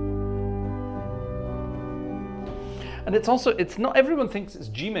 And it's also, it's not, everyone thinks it's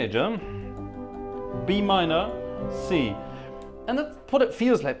G major, B minor, C. And that's what it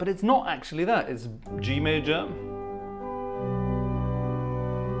feels like, but it's not actually that. It's G major.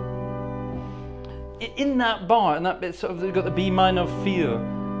 In that bar, in that bit, sort of, you've got the B minor feel,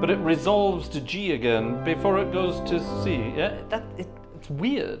 but it resolves to G again before it goes to C. Yeah, it's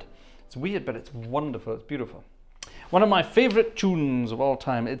weird. It's weird, but it's wonderful. It's beautiful. One of my favorite tunes of all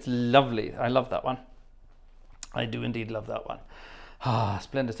time. It's lovely. I love that one. I do indeed love that one. Ah,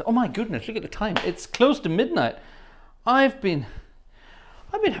 splendid. Oh my goodness, look at the time. It's close to midnight. I've been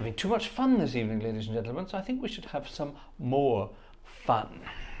having too much fun this evening, ladies and gentlemen, so I think we should have some more fun.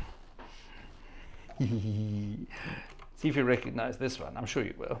 See if you recognize this one. I'm sure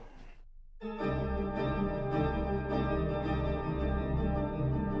you will.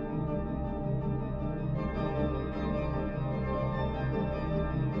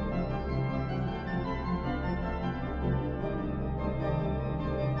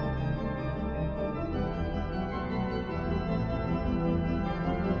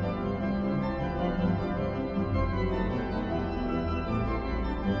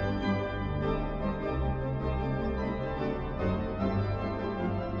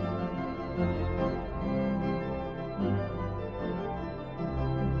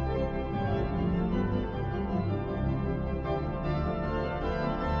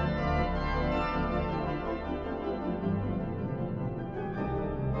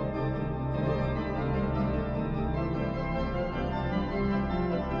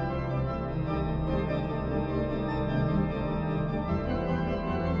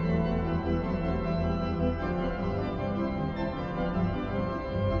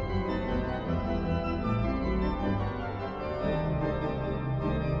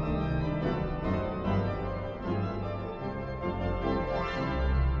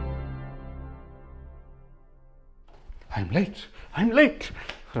 I'm late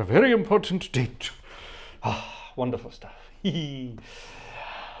for a very important date. Ah, wonderful stuff. Right,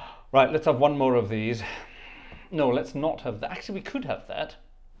 let's have one more of these. No, let's not have that. Actually, we could have that.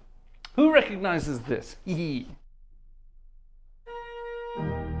 Who recognizes this?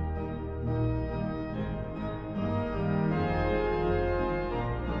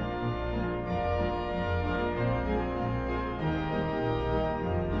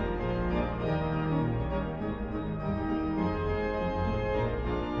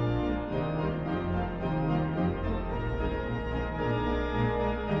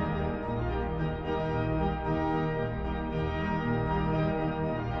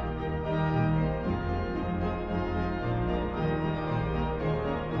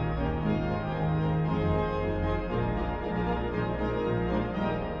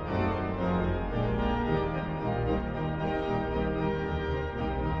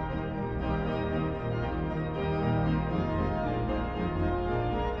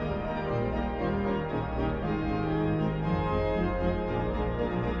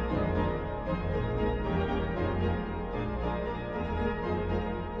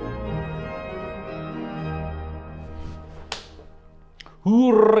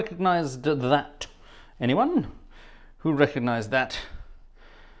 Who recognized that? Anyone? Who recognized that?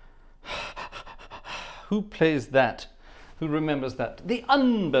 Who plays that? Who remembers that? The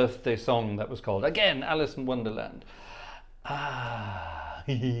unbirthday song that was called. Again, Alice in Wonderland. Ah.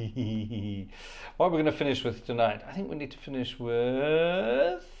 What are we going to finish with tonight? I think we need to finish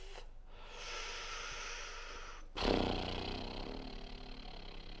with...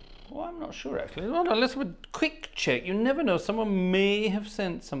 Well, I'm not sure actually. Hold on, let's have a quick check. You never know, someone may have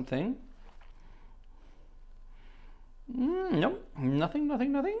sent something. No, nothing.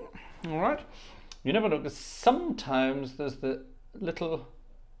 All right. You never know, because sometimes there's the little...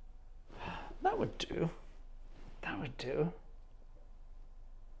 That would do.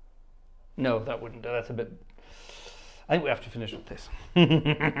 No, that wouldn't do. That's a bit... I think we have to finish with this.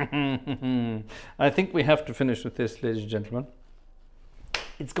 I think we have to finish with this, ladies and gentlemen.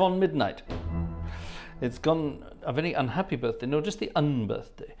 It's gone midnight. It's gone a very unhappy birthday. No, just the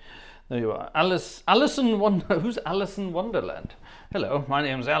unbirthday. There you are. Alison Wonder. Who's Alison Wonderland? Hello, my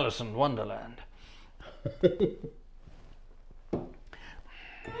name's Alison Wonderland.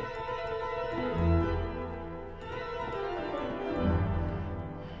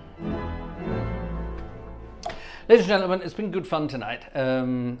 Ladies and gentlemen, it's been good fun tonight.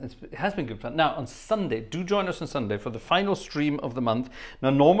 It has been good fun. Now, on Sunday, do join us on Sunday for the final stream of the month.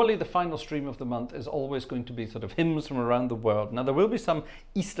 Now, normally the final stream of the month is always going to be sort of hymns from around the world. Now, there will be some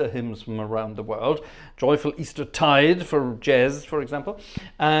Easter hymns from around the world. Joyful Easter Tide for Jez, for example,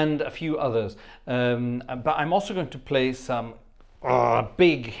 and a few others. But I'm also going to play some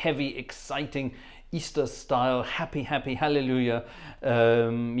big, heavy, exciting Easter-style, happy, happy, hallelujah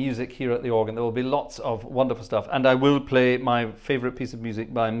music here at the organ. There will be lots of wonderful stuff. And I will play my favourite piece of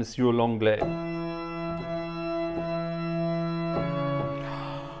music by Monsieur Longley.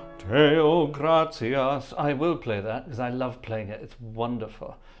 Deo gratias. I will play that because I love playing it. It's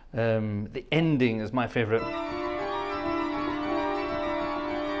wonderful. The ending is my favourite.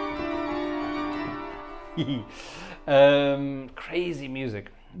 Crazy music.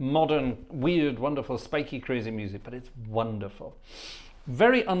 Modern, weird, wonderful, spiky, crazy music, but it's wonderful.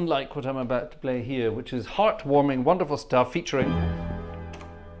 Very unlike what I'm about to play here, which is heartwarming, wonderful stuff featuring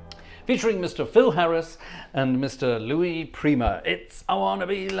Mr. Phil Harris and Mr. Louis Prima. It's I Wanna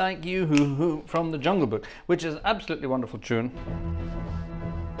Be Like You from the Jungle Book, which is an absolutely wonderful tune.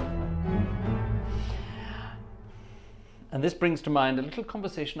 And this brings to mind a little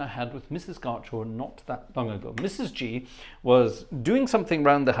conversation I had with Mrs. Gartshore not that long ago. Mrs. G was doing something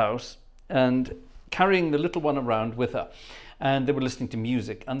around the house and carrying the little one around with her. And they were listening to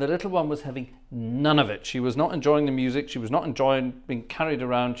music. And the little one was having none of it. She was not enjoying the music. She was not enjoying being carried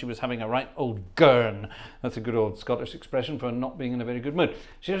around. She was having a right old gurn. That's a good old Scottish expression for not being in a very good mood.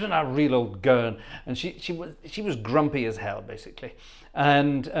 She was in a real old gurn. And she was grumpy as hell, basically.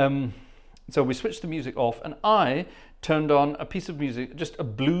 And so we switched the music off. And I turned on a piece of music, just a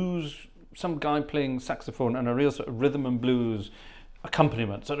blues, some guy playing saxophone and a real sort of rhythm and blues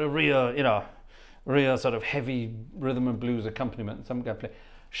accompaniment, sort of real, real sort of heavy rhythm and blues accompaniment, some guy playing.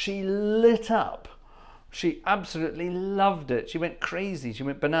 She lit up. She absolutely loved it. She went crazy. She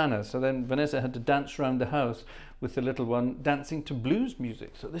went bananas. So then Vanessa had to dance around the house with the little one dancing to blues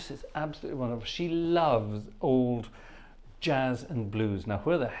music. So this is absolutely wonderful. She loves old jazz and blues. Now,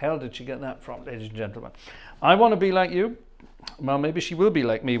 where the hell did she get that from, ladies and gentlemen? I Want to Be Like You. Well, maybe she will be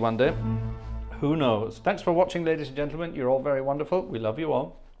like me one day. Who knows? Thanks for watching, ladies and gentlemen. You're all very wonderful. We love you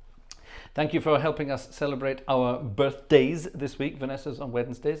all. Thank you for helping us celebrate our birthdays this week. Vanessa's on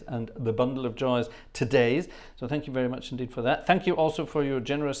Wednesdays and the Bundle of Joys today's. So thank you very much indeed for that. Thank you also for your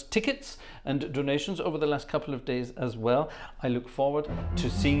generous tickets and donations over the last couple of days as well. I look forward to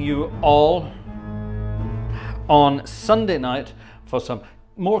seeing you all on Sunday night for some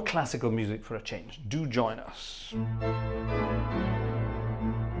more classical music for a change. Do join us.